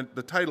exactly, the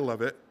title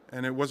of it,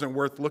 and it wasn't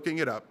worth looking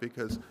it up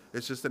because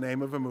it's just the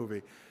name of a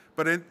movie.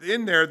 But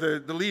in there,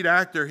 the lead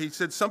actor, he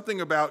said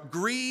something about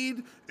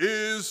greed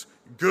is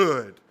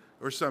good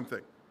or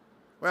something.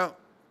 Well,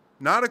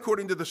 not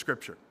according to the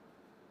scripture.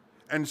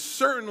 And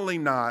certainly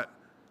not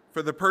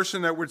for the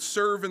person that would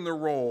serve in the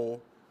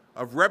role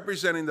of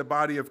representing the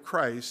body of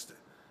Christ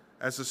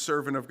as a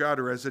servant of God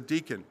or as a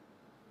deacon.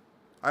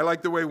 I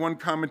like the way one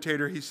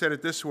commentator, he said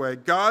it this way: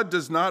 God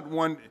does not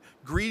want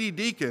greedy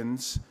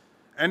deacons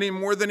any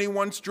more than he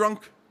wants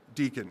drunk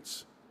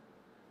deacons.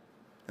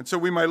 And so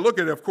we might look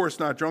at, of course,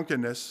 not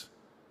drunkenness,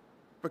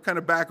 but kind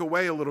of back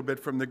away a little bit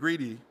from the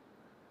greedy.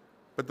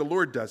 But the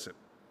Lord doesn't.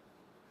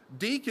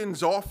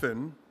 Deacons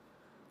often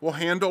will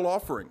handle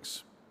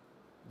offerings.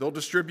 They'll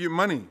distribute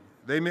money.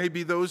 They may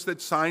be those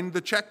that sign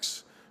the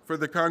checks for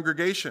the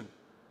congregation.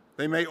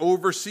 They may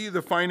oversee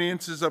the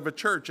finances of a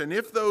church. And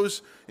if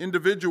those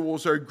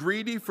individuals are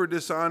greedy for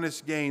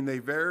dishonest gain, they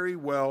very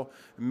well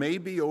may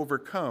be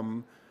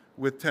overcome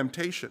with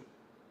temptation.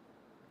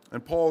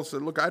 And Paul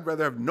said, look, I'd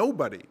rather have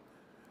nobody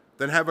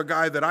than have a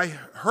guy that I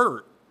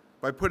hurt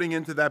by putting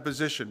into that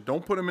position.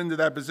 Don't put them into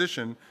that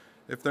position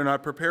if they're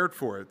not prepared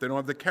for it. They don't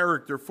have the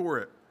character for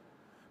it.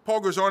 Paul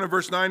goes on in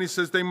verse 9, he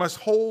says, they must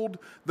hold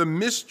the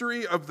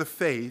mystery of the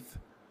faith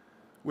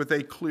with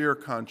a clear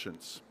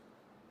conscience.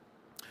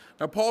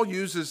 Now, Paul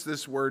uses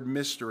this word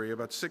mystery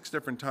about 6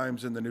 different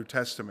times in the New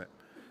Testament.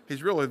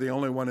 He's really the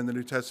only one in the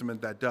New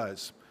Testament that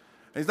does.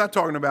 And he's not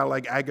talking about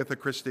like Agatha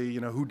Christie,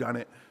 who done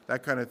it,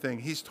 that kind of thing.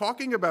 He's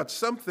talking about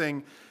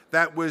something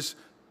that was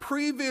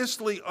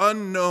previously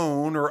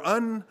unknown or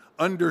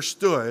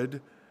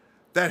ununderstood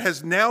that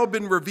has now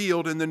been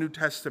revealed in the New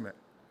Testament.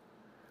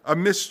 a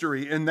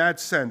mystery in that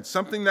sense,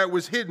 something that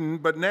was hidden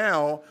but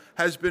now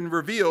has been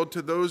revealed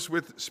to those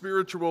with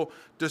spiritual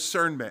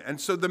discernment.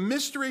 And so the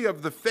mystery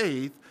of the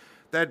faith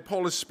that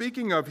Paul is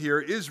speaking of here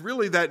is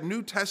really that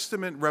New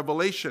Testament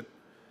revelation.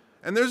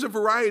 And there's a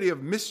variety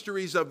of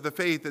mysteries of the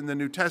faith in the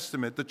New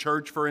Testament, the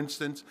church, for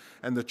instance,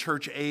 and the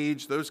church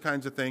age, those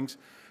kinds of things.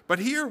 But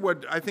here,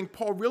 what I think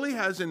Paul really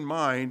has in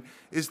mind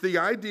is the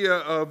idea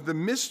of the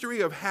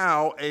mystery of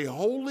how a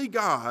holy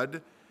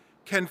God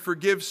can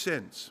forgive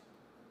sins.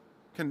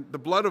 Can the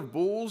blood of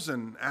bulls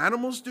and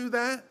animals do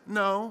that?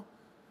 No,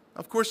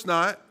 of course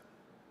not.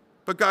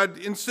 But God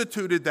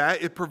instituted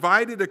that. It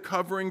provided a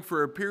covering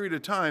for a period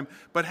of time.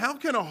 But how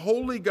can a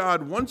holy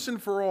God once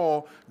and for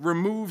all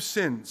remove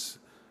sins?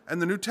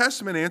 And the New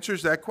Testament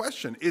answers that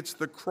question. It's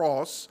the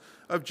cross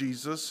of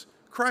Jesus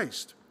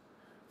Christ.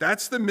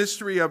 That's the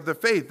mystery of the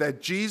faith,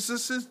 that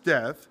Jesus'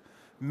 death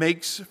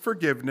makes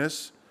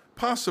forgiveness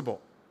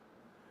possible.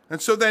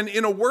 And so then,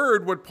 in a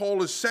word, what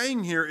Paul is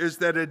saying here is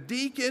that a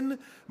deacon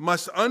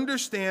must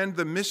understand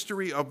the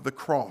mystery of the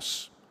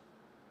cross.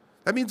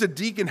 That means a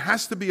deacon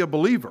has to be a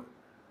believer.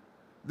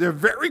 They're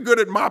very good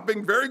at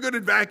mopping, very good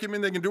at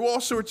vacuuming. They can do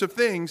all sorts of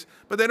things,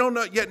 but they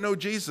don't yet know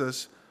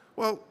Jesus.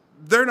 Well,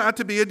 they're not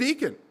to be a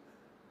deacon.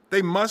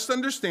 They must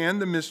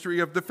understand the mystery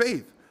of the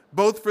faith,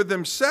 both for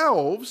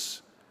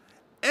themselves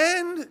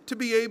and to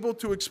be able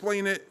to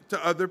explain it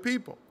to other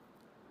people.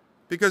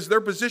 Because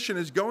their position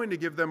is going to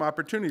give them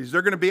opportunities.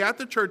 They're going to be at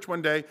the church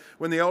one day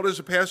when the elders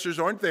or pastors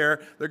aren't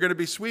there. They're going to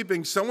be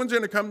sweeping. Someone's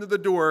going to come to the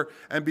door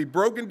and be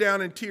broken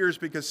down in tears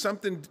because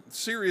something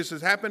serious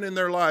has happened in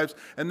their lives.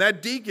 And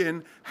that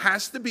deacon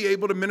has to be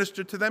able to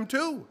minister to them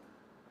too.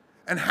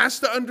 And has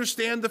to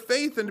understand the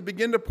faith and to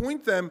begin to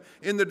point them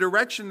in the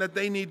direction that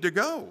they need to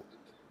go.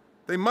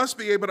 They must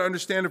be able to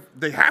understand it.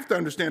 They have to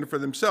understand it for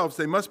themselves.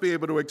 They must be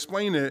able to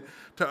explain it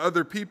to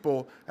other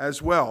people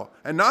as well.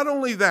 And not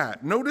only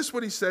that, notice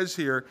what he says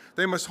here.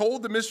 They must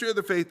hold the mystery of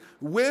the faith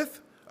with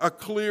a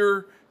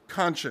clear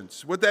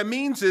conscience. What that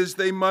means is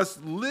they must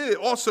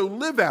also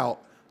live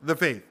out the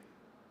faith.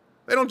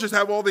 They don't just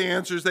have all the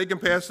answers. They can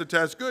pass the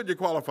test. Good, you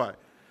qualify.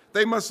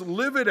 They must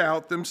live it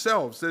out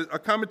themselves. A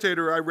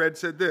commentator I read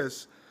said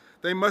this: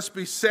 they must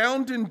be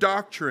sound in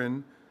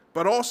doctrine,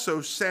 but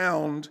also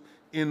sound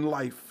in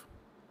life.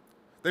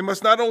 They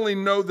must not only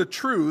know the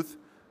truth,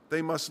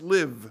 they must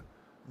live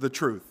the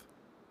truth.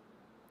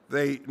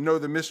 They know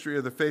the mystery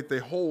of the faith. They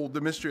hold the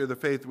mystery of the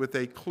faith with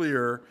a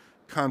clear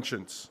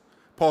conscience.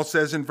 Paul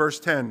says in verse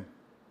 10,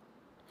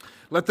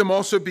 let them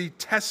also be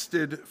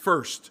tested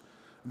first.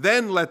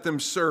 Then let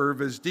them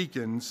serve as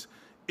deacons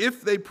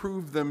if they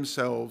prove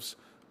themselves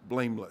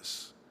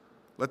blameless.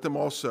 Let them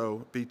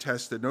also be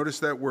tested. Notice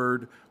that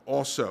word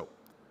also.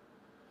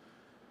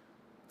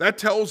 That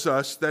tells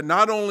us that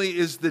not only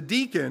is the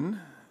deacon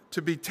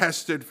to be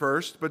tested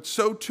first, but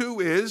so too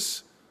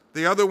is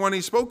the other one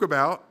he spoke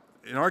about,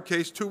 in our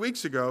case 2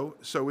 weeks ago,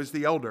 so is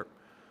the elder.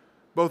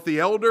 Both the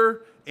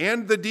elder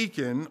and the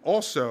deacon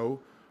also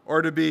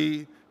are to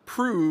be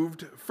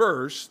proved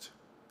first,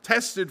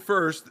 tested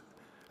first,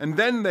 and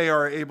then they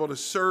are able to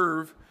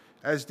serve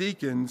as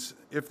deacons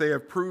if they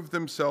have proved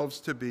themselves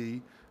to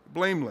be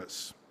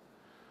blameless.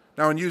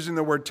 Now, in using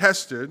the word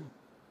tested,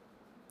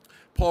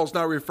 Paul's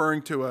not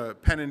referring to a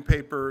pen and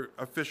paper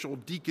official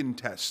deacon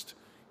test.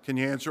 Can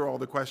you answer all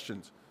the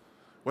questions?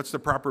 What's the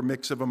proper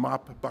mix of a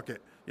mop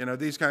bucket? You know,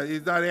 these kind of,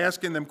 he's not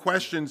asking them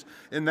questions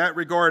in that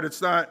regard.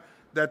 It's not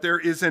that there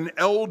is an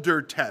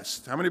elder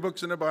test. How many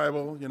books in the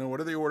Bible? You know, what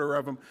are the order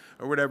of them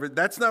or whatever?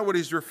 That's not what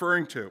he's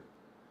referring to.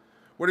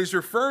 What he's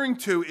referring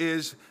to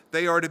is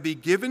they are to be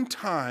given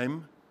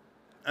time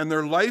and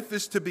their life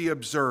is to be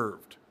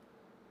observed.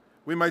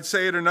 We might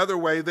say it another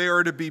way. They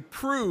are to be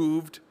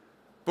proved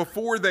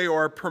before they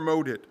are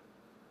promoted.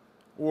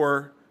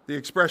 Or the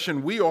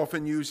expression we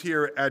often use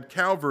here at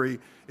Calvary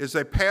is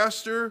a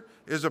pastor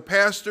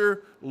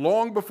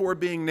long before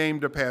being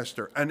named a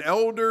pastor. An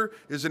elder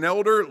is an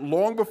elder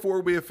long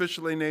before we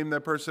officially name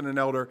that person an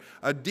elder.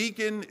 A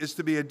deacon is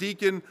to be a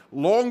deacon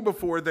long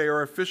before they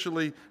are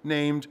officially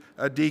named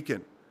a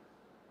deacon.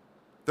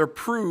 They're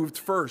proved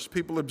first.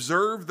 People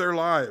observe their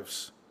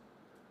lives.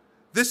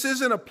 This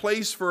isn't a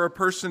place for a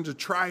person to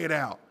try it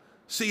out,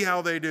 see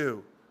how they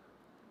do.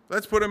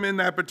 Let's put them in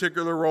that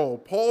particular role.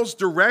 Paul's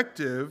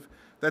directive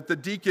that the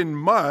deacon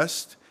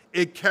must,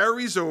 it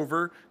carries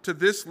over to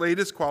this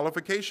latest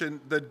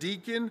qualification. The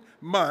deacon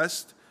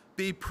must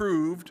be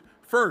proved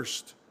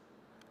first,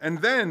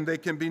 and then they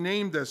can be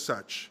named as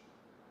such.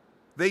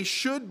 They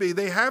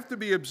have to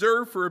be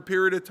observed for a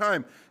period of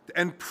time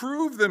and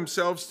prove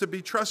themselves to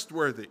be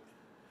trustworthy,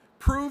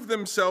 prove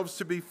themselves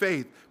to be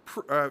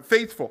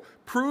faithful,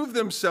 prove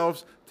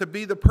themselves to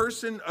be the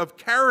person of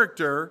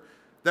character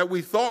that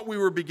we think we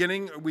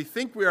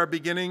are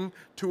beginning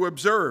to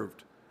observe.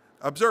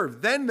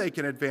 Then they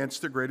can advance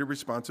to greater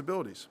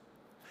responsibilities.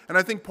 And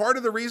I think part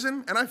of the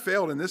reason, and I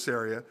failed in this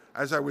area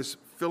as I was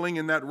filling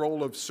in that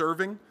role of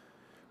serving,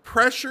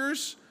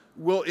 pressures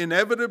will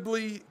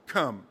inevitably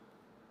come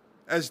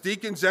as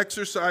deacons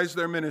exercise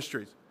their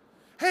ministries.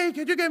 Hey,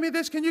 can you get me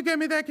this? Can you get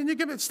me that? Can you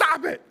give me?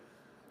 Stop it.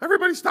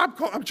 Everybody stop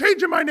calling. I'm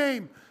changing my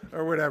name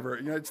or whatever.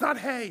 It's not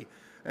hey,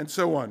 and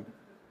so on.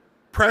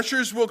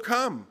 Pressures will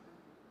come.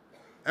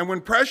 And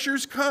when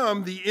pressures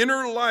come, the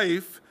inner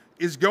life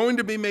is going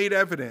to be made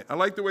evident. I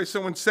like the way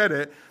someone said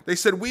it. They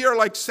said, we are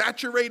like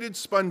saturated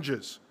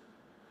sponges.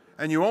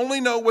 And you only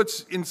know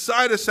what's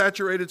inside a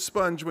saturated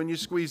sponge when you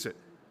squeeze it.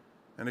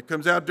 And it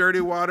comes out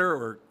dirty water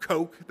or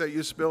Coke that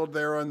you spilled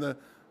there on the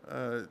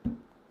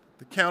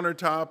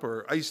countertop,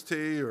 or iced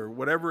tea, or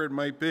whatever it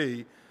might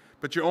be.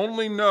 But you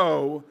only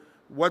know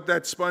what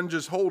that sponge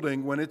is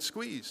holding when it's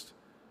squeezed.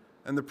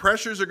 And the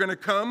pressures are going to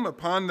come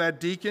upon that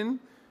deacon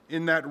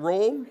in that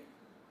role.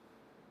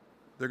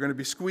 They're going to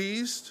be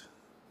squeezed.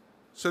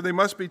 So they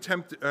must be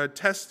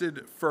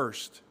tested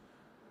first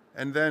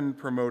and then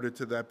promoted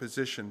to that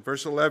position.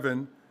 Verse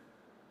 11,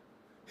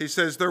 he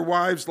says, their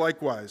wives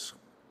likewise.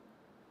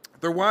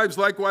 Their wives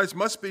likewise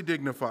must be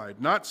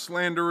dignified, not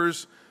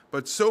slanderers,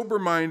 but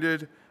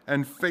sober-minded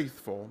and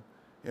faithful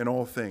in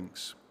all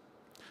things.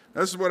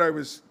 Now, this is what I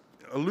was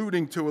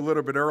alluding to a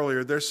little bit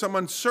earlier. There's some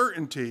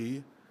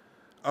uncertainty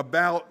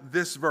about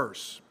this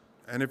verse.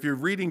 And if you're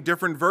reading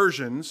different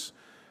versions,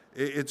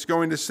 it's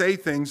going to say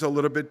things a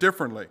little bit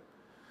differently.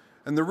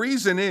 And the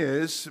reason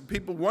is,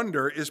 people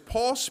wonder, is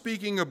Paul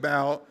speaking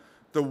about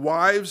the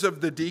wives of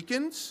the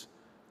deacons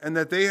and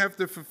that they have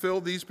to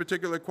fulfill these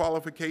particular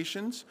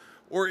qualifications?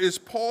 Or is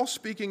Paul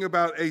speaking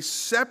about a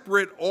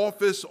separate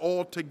office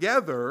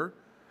altogether,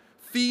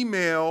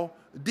 female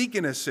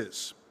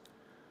deaconesses?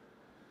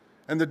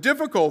 And the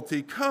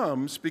difficulty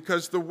comes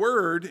because the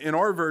word in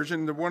our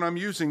version, the one I'm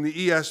using, the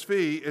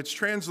ESV, it's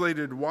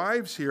translated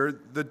wives here.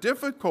 The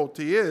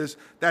difficulty is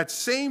that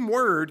same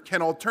word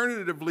can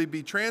alternatively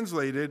be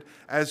translated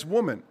as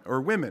woman or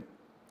women.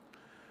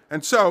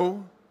 And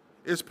so,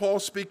 is Paul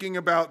speaking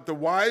about the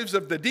wives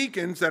of the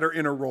deacons that are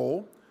in a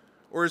role,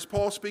 or is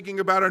Paul speaking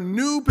about a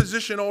new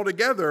position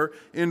altogether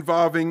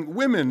involving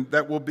women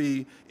that will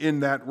be in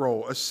that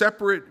role, a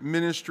separate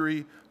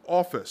ministry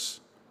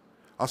office?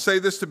 I'll say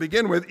this to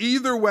begin with.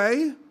 Either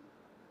way,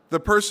 the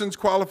person's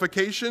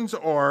qualifications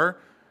are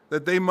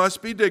that they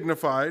must be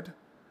dignified,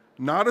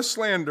 not a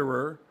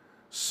slanderer,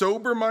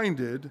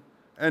 sober-minded,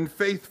 and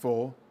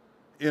faithful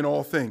in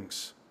all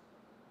things.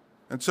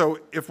 And so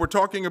if we're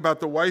talking about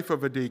the wife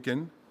of a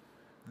deacon,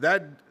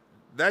 that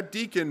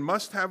deacon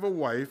must have a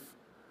wife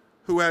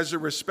who has a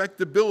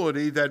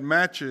respectability that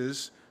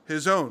matches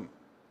his own.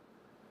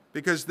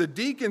 Because the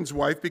deacon's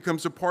wife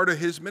becomes a part of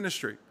his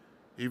ministry,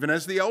 even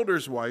as the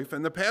elder's wife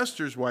and the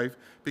pastor's wife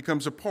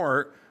becomes a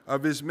part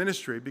of his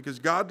ministry, because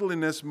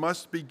godliness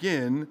must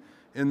begin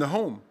in the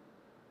home.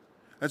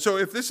 And so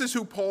if this is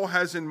who Paul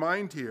has in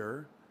mind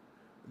here,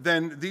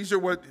 then these are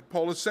what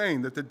Paul is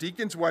saying, that the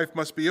deacon's wife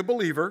must be a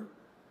believer,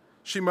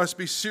 she must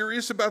be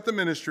serious about the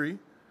ministry,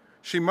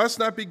 she must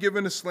not be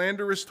given a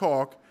slanderous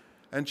talk,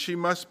 and she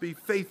must be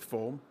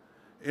faithful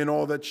in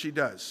all that she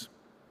does.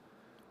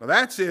 Now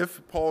that's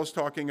if Paul is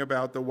talking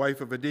about the wife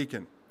of a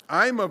deacon.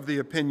 I'm of the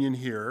opinion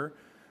here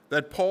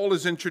that Paul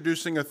is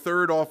introducing a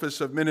third office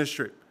of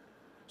ministry.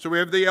 So we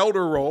have the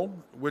elder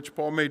role, which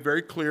Paul made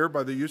very clear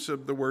by the use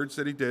of the words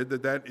that he did,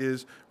 that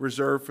is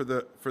reserved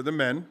for the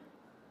men.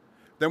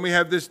 Then we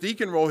have this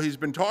deacon role he's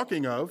been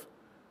talking of,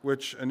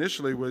 which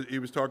initially he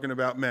was talking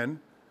about men.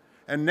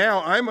 And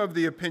now I'm of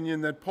the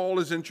opinion that Paul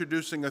is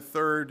introducing a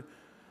third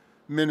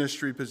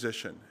ministry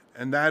position,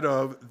 and that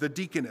of the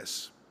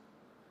deaconess.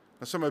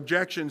 Now, some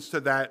objections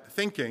to that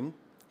thinking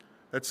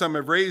that some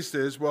have raised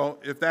is, well,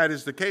 if that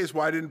is the case,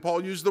 why didn't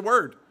Paul use the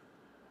word?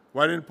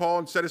 Why didn't Paul,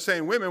 instead of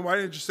saying women, why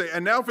didn't you say,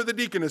 and now for the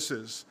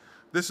deaconesses,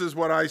 this is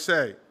what I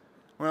say?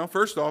 Well,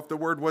 first off, the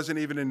word wasn't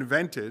even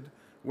invented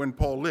when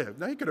Paul lived.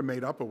 Now, he could have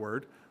made up a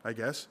word, I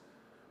guess,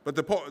 but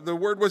the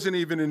word wasn't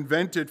even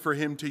invented for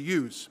him to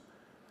use.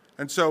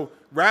 And so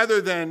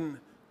rather than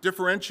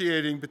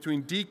differentiating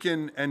between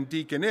deacon and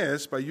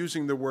deaconess by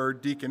using the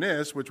word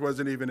deaconess, which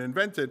wasn't even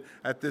invented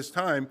at this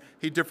time,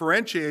 he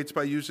differentiates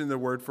by using the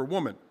word for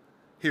woman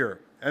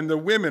here, and the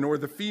women or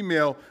the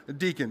female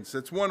deacons.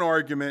 That's one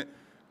argument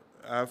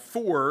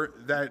for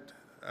that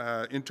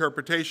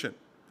interpretation.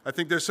 I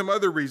think there's some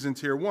other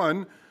reasons here.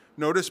 One,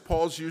 notice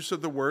Paul's use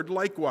of the word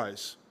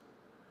likewise.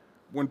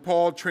 When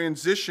Paul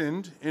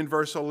transitioned in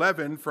verse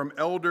 11 from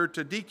elder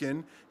to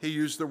deacon, he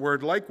used the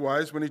word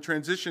likewise. When he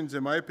transitions,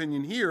 in my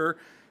opinion, here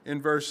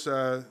in verse,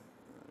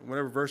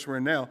 whatever verse we're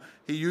in now,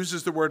 he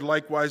uses the word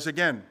likewise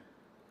again.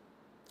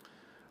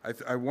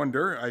 I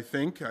wonder, I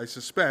think, I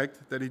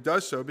suspect that he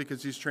does so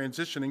because he's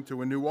transitioning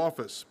to a new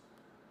office.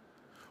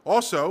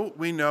 Also,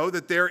 we know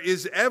that there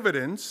is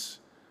evidence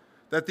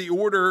that the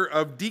order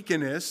of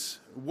deaconess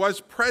was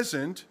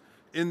present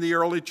in the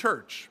early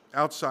church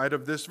outside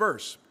of this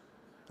verse.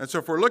 And so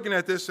if we're looking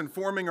at this and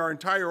forming our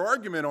entire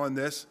argument on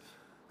this,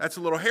 that's a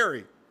little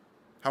hairy.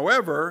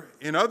 However,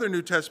 in other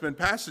New Testament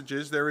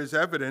passages, there is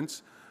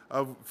evidence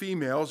of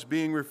females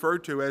being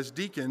referred to as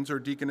deacons or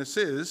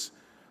deaconesses.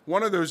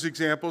 One of those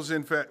examples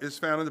is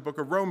found in the book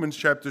of Romans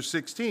chapter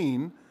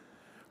 16,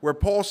 where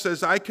Paul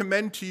says, I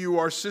commend to you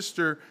our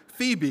sister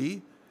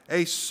Phoebe,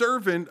 a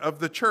servant of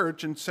the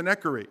church in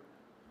Sennacherib.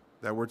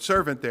 That word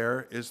servant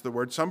there is the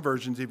word, some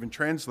versions even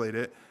translate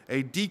it,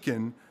 a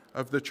deacon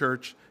of the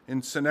church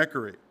in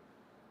Sennacherib.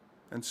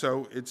 And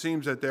so it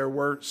seems that there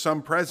were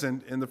some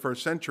present in the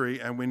first century,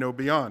 and we know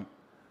beyond.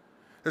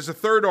 There's a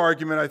third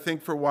argument, I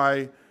think, for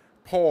why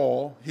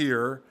Paul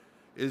here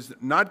is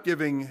not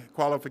giving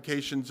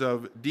qualifications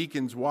of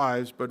deacons'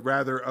 wives, but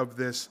rather of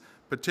this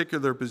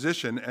particular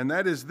position, and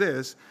that is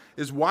this,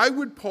 is why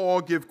would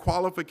Paul give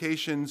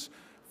qualifications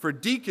for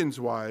deacons'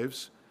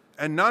 wives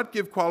and not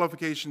give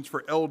qualifications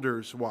for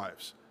elders'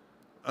 wives,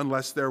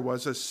 unless there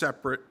was a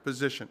separate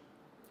position?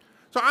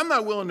 So I'm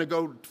not willing to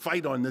go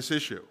fight on this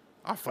issue.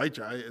 I'll fight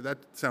you. That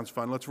sounds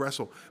fun. Let's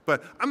wrestle.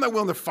 But I'm not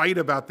willing to fight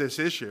about this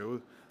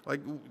issue. Like,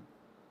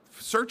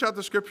 search out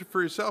the scripture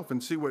for yourself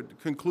and see what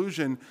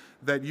conclusion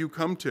that you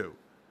come to.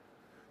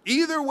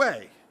 Either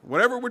way,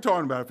 whatever we're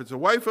talking about, if it's a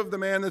wife of the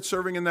man that's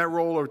serving in that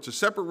role or it's a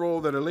separate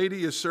role that a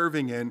lady is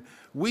serving in,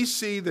 we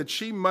see that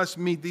she must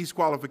meet these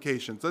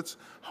qualifications. Let's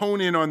hone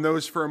in on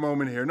those for a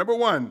moment here. Number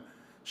one,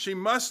 she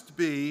must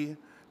be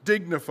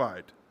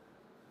dignified.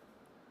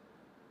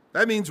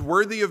 That means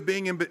worthy of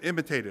being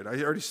imitated.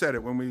 I already said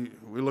it when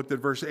we looked at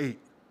verse 8.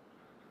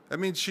 That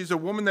means she's a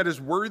woman that is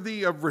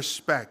worthy of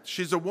respect.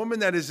 She's a woman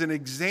that is an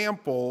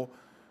example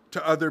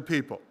to other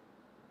people.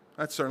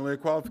 That's certainly a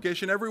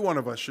qualification every one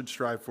of us should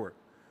strive for.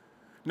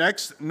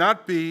 Next,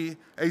 not be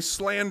a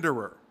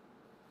slanderer.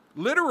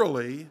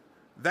 Literally,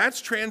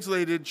 that's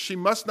translated, she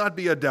must not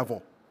be a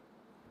devil.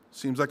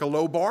 Seems like a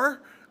low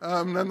bar,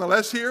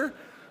 nonetheless here.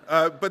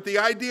 But the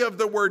idea of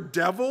the word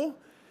devil,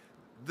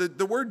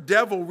 the word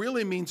devil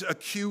really means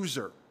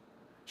accuser.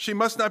 She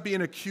must not be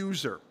an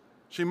accuser.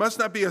 She must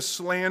not be a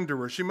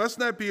slanderer. She must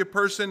not be a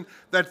person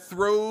that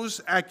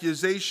throws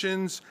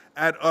accusations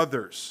at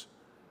others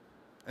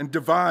and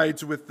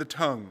divides with the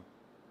tongue.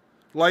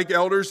 Like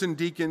elders and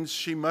deacons,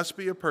 she must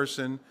be a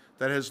person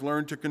that has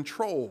learned to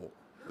control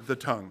the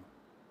tongue.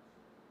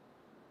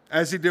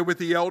 As he did with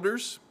the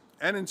elders,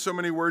 and in so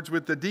many words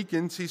with the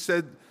deacons, he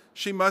said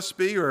she must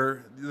be,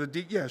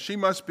 she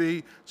must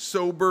be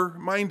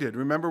sober-minded.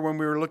 Remember when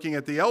we were looking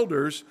at the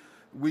elders,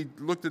 we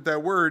looked at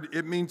that word.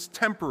 It means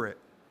temperate.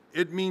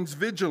 It means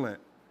vigilant.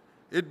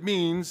 It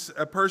means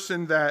a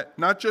person that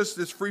not just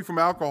is free from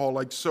alcohol,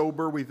 like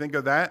sober, we think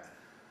of that,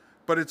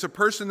 but it's a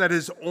person that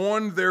is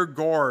on their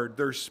guard.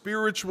 They're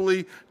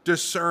spiritually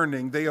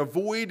discerning. They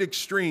avoid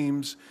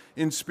extremes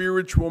in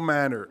spiritual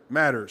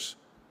matters.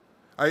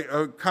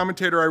 A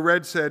commentator I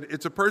read said,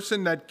 it's a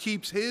person that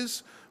keeps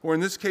his, or in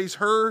this case,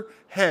 her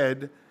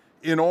head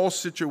in all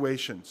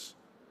situations.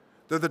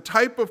 They're the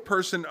type of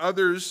person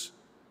others,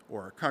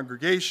 or a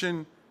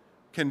congregation,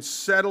 can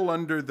settle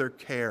under their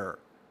care.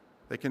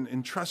 They can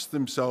entrust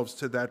themselves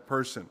to that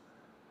person.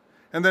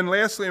 And then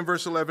lastly, in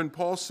verse 11,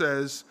 Paul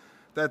says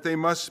that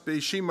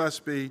she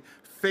must be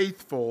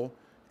faithful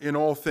in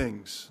all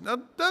things. Now,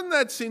 doesn't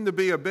that seem to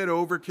be a bit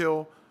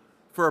overkill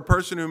for a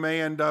person who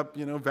may end up,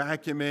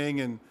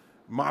 vacuuming and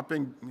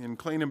mopping and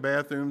cleaning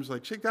bathrooms?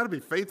 Like, she's got to be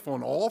faithful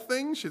in all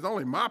things? She's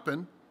only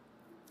mopping.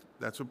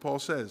 That's what Paul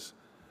says.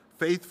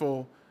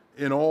 Faithful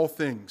in all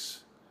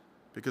things.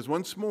 Because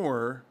once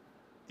more,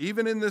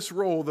 even in this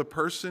role, the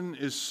person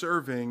is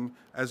serving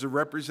as a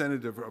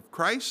representative of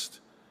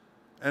Christ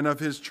and of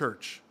his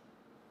church.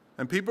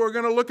 And people are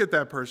going to look at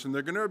that person.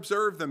 They're going to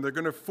observe them. They're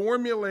going to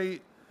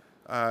formulate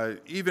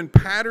even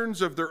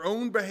patterns of their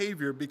own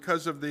behavior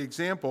because of the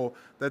example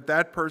that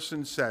that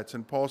person sets.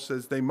 And Paul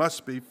says they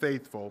must be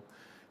faithful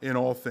in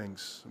all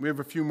things. We have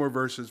a few more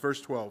verses.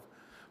 Verse 12.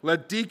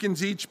 Let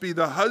deacons each be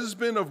the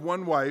husband of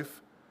one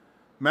wife,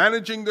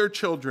 managing their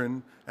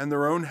children and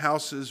their own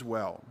houses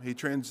well. He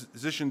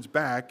transitions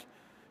back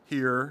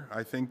here,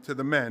 I think, to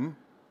the men.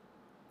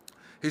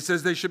 He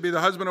says they should be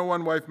the husband of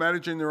one wife,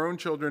 managing their own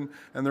children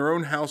and their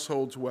own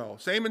households well.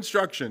 Same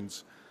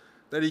instructions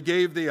that he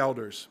gave the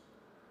elders.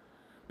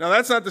 Now,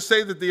 that's not to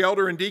say that the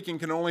elder and deacon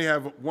can only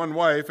have one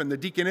wife and the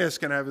deaconess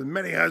can have as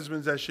many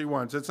husbands as she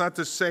wants. It's not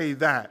to say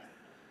that.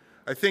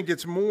 I think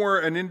it's more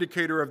an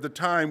indicator of the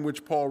time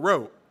which Paul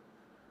wrote.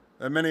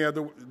 Many of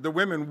the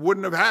women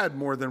wouldn't have had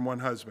more than one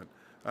husband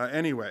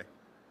anyway.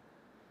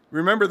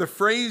 Remember, the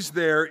phrase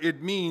there,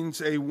 it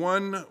means a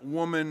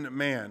one-woman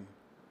man.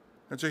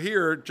 And so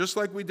here, just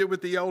like we did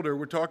with the elder,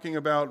 we're talking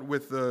about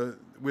with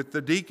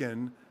the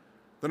deacon.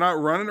 They're not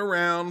running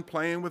around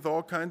playing with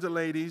all kinds of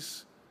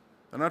ladies.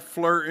 They're not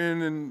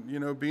flirting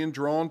and being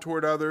drawn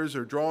toward others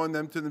or drawing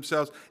them to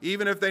themselves.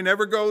 Even if they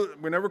never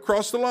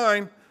cross the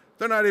line,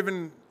 they're not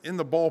even in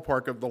the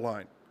ballpark of the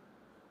line.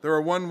 They're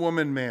a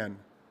one-woman man.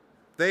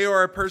 They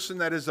are a person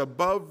that is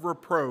above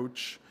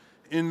reproach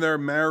in their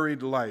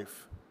married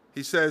life.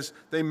 He says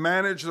they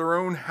manage their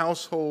own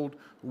household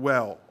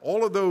well.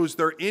 All of those,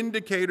 they're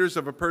indicators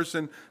of a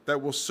person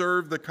that will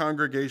serve the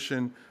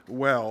congregation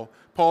well.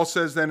 Paul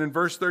says then in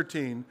verse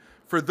 13,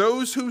 for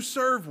those who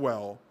serve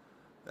well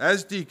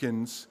as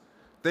deacons,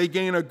 they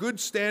gain a good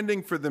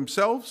standing for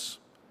themselves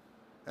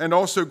and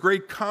also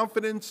great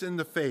confidence in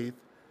the faith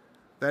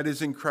that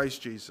is in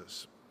Christ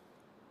Jesus.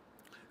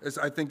 As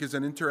I think is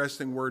an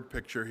interesting word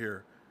picture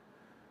here.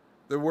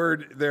 The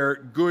word there,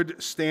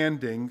 good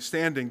standing,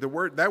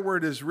 that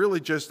word is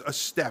really just a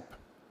step.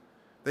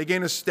 They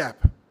gain a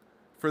step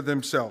for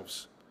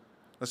themselves.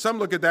 Now, some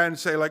look at that and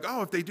say like,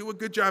 oh, if they do a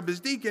good job as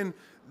deacon,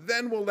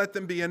 then we'll let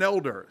them be an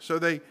elder. So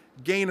they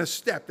gain a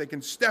step. They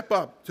can step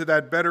up to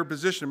that better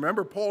position.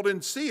 Remember, Paul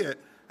didn't see it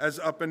as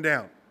up and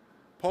down.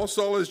 Paul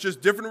saw it as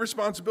just different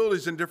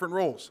responsibilities and different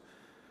roles.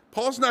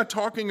 Paul's not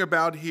talking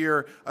about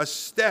here a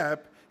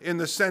step in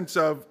the sense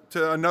of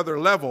to another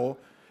level.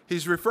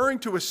 He's referring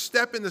to a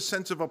step in the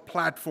sense of a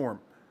platform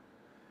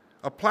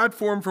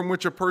from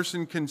which a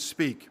person can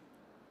speak.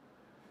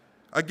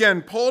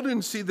 Again, Paul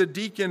didn't see the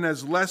deacon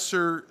as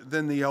lesser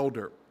than the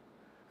elder,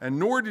 and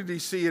nor did he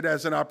see it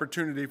as an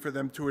opportunity for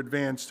them to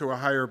advance to a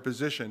higher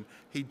position.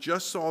 He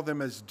just saw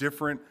them as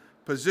different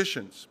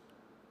positions.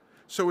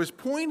 So his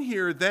point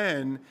here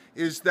then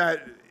is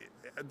that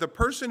the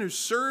person who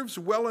serves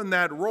well in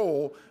that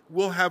role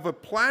will have a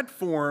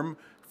platform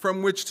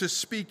from which to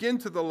speak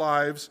into the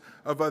lives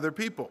of other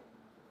people.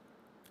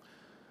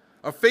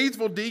 A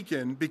faithful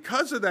deacon,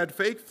 because of that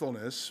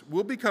faithfulness,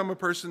 will become a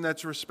person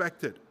that's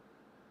respected.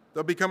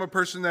 They'll become a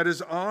person that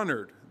is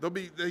honored.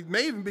 They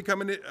may even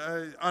become an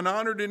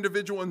honored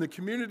individual in the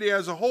community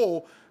as a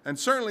whole, and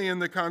certainly in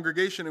the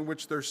congregation in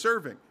which they're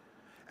serving.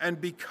 And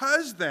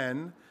because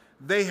then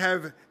they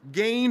have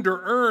gained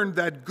or earned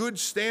that good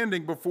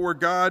standing before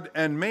God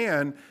and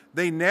man,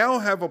 they now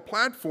have a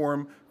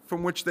platform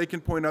from which they can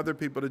point other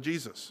people to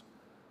Jesus.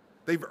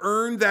 They've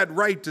earned that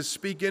right to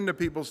speak into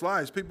people's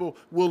lives. People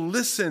will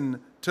listen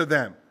to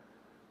them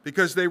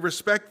because they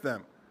respect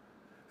them.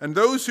 And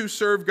those who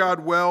serve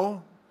God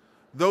well,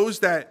 those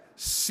that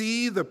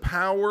see the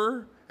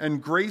power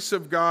and grace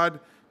of God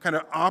kind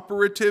of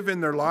operative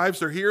in their lives,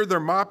 they're here, they're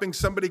mopping,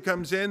 somebody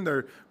comes in,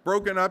 they're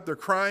broken up, they're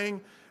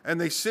crying, and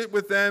they sit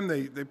with them,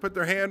 they put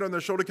their hand on their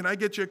shoulder, can I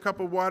get you a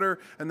cup of water?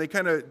 And they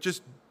kind of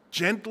just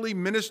gently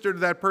minister to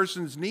that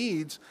person's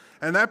needs,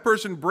 and that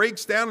person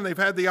breaks down, and they've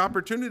had the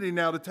opportunity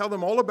now to tell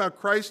them all about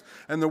Christ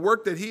and the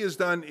work that he has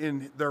done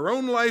in their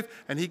own life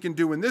and he can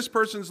do in this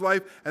person's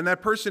life, and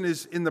that person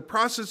is in the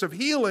process of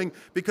healing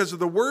because of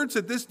the words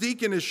that this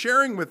deacon is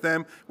sharing with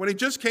them. When she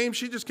just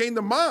came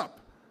to mop.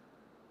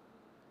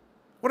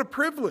 What a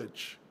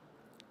privilege.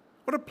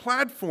 What a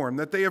platform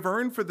that they have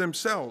earned for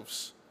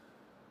themselves,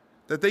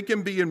 that they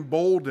can be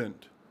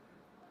emboldened.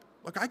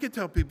 Look, I could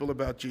tell people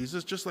about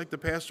Jesus just like the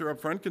pastor up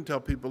front can tell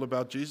people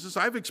about Jesus.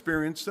 I've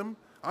experienced him.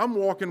 I'm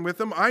walking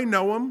with him. I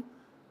know him,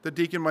 the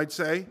deacon might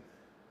say.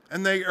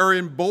 And they are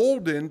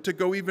emboldened to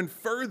go even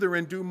further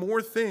and do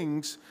more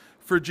things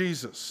for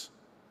Jesus.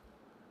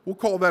 We'll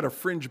call that a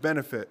fringe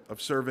benefit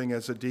of serving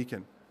as a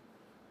deacon.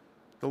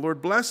 The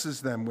Lord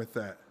blesses them with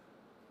that.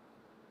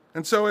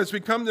 And so as we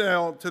come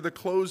now to the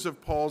close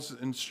of Paul's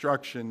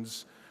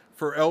instructions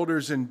for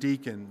elders and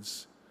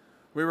deacons,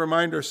 we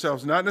remind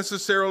ourselves, not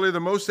necessarily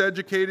the most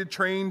educated,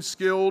 trained,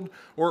 skilled,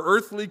 or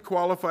earthly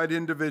qualified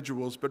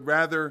individuals, but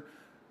rather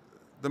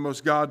the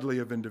most godly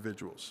of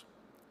individuals.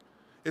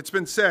 It's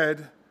been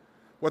said,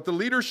 what the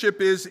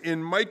leadership is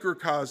in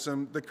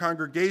microcosm, the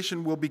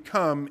congregation will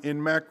become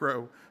in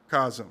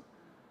macrocosm.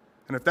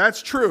 And if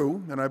that's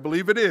true, and I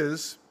believe it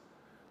is,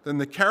 then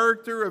the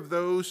character of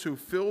those who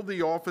fill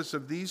the office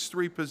of these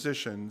three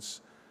positions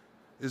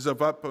is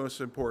of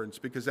utmost importance,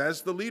 because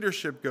as the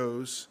leadership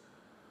goes,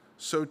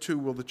 so too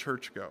will the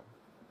church go.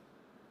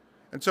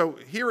 And so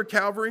here at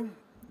Calvary,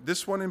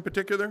 this one in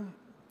particular,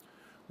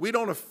 we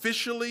don't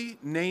officially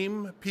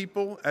name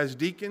people as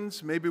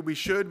deacons. Maybe we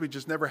should, we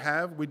just never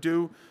have. We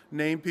do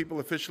name people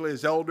officially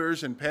as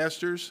elders and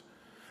pastors.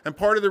 And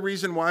part of the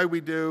reason why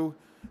we do,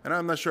 and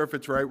I'm not sure if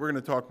it's right, we're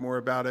going to talk more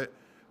about it.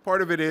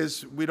 Part of it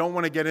is we don't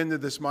want to get into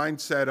this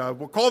mindset of,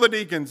 well, call the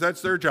deacons,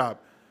 that's their job,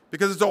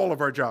 because it's all of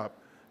our job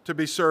to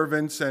be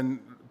servants.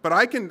 But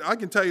I can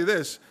tell you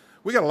this,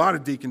 we got a lot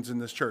of deacons in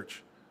this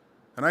church.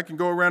 And I can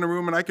go around the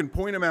room and I can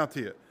point them out to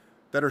you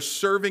that are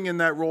serving in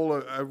that role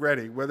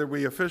already, whether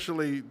we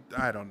officially,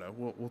 I don't know,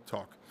 we'll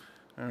talk.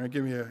 All right,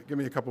 give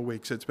me a couple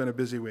weeks. It's been a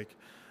busy week,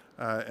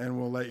 and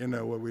we'll let you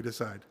know what we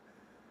decide.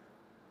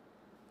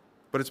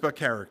 But it's about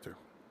character.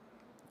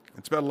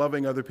 It's about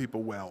loving other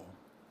people well.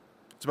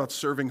 It's about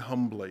serving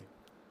humbly.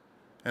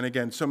 And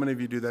again, so many of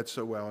you do that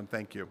so well, and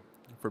thank you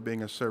for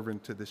being a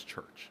servant to this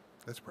church.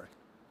 Let's pray.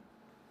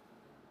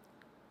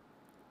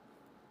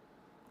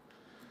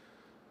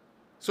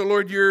 So,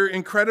 Lord, you're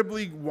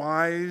incredibly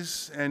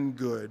wise and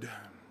good.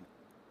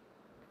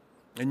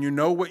 And you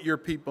know what your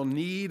people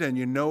need, and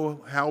you know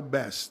how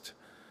best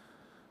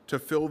to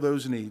fill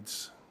those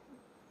needs.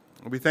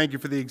 We thank you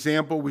for the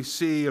example we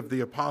see of the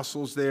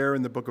apostles there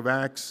in the book of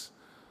Acts.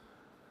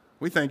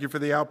 We thank you for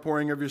the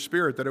outpouring of your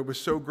Spirit, that it was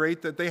so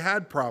great that they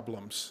had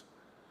problems.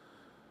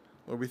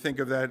 Lord, we think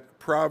of that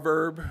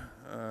proverb,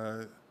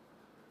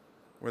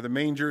 where the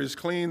manger is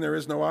clean, there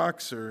is no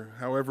ox, or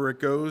however it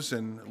goes.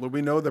 And Lord,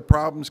 we know the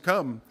problems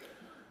come,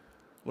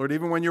 Lord,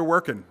 even when you're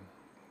working.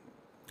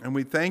 And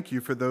we thank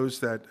you for those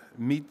that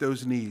meet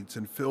those needs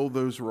and fill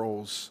those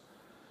roles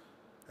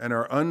and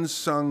are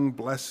unsung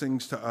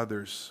blessings to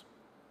others.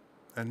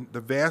 And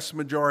the vast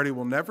majority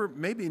will never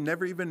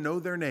even know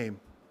their name.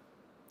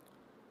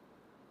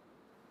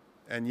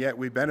 and yet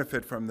we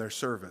benefit from their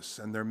service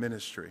and their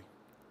ministry.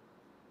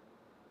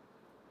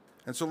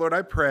 And so, Lord,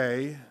 I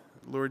pray,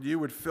 Lord, you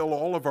would fill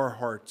all of our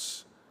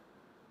hearts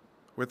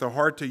with a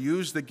heart to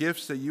use the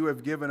gifts that you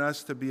have given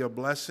us to be a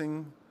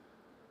blessing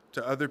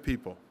to other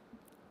people.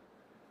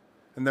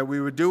 And that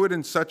we would do it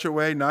in such a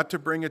way not to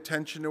bring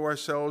attention to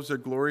ourselves or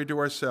glory to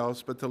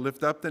ourselves, but to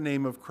lift up the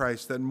name of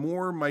Christ, that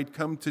more might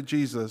come to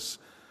Jesus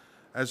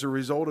as a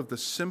result of the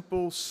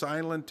simple,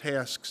 silent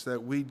tasks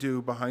that we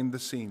do behind the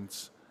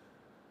scenes.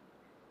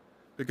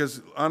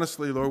 Because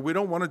honestly, Lord, we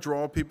don't want to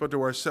draw people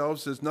to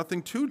ourselves. There's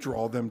nothing to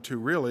draw them to,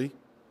 really.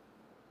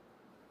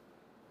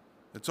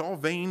 It's all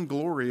vain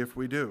glory if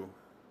we do.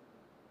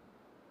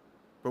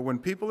 But when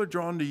people are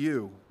drawn to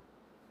you,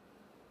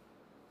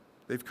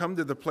 they've come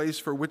to the place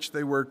for which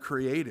they were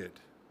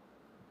created.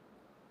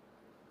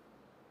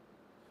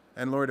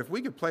 And Lord, if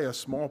we could play a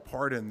small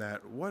part in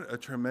that, what a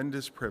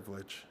tremendous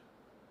privilege.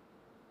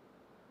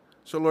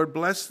 So Lord,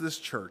 bless this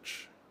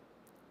church,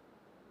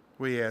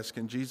 we ask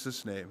in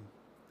Jesus' name.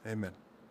 Amen.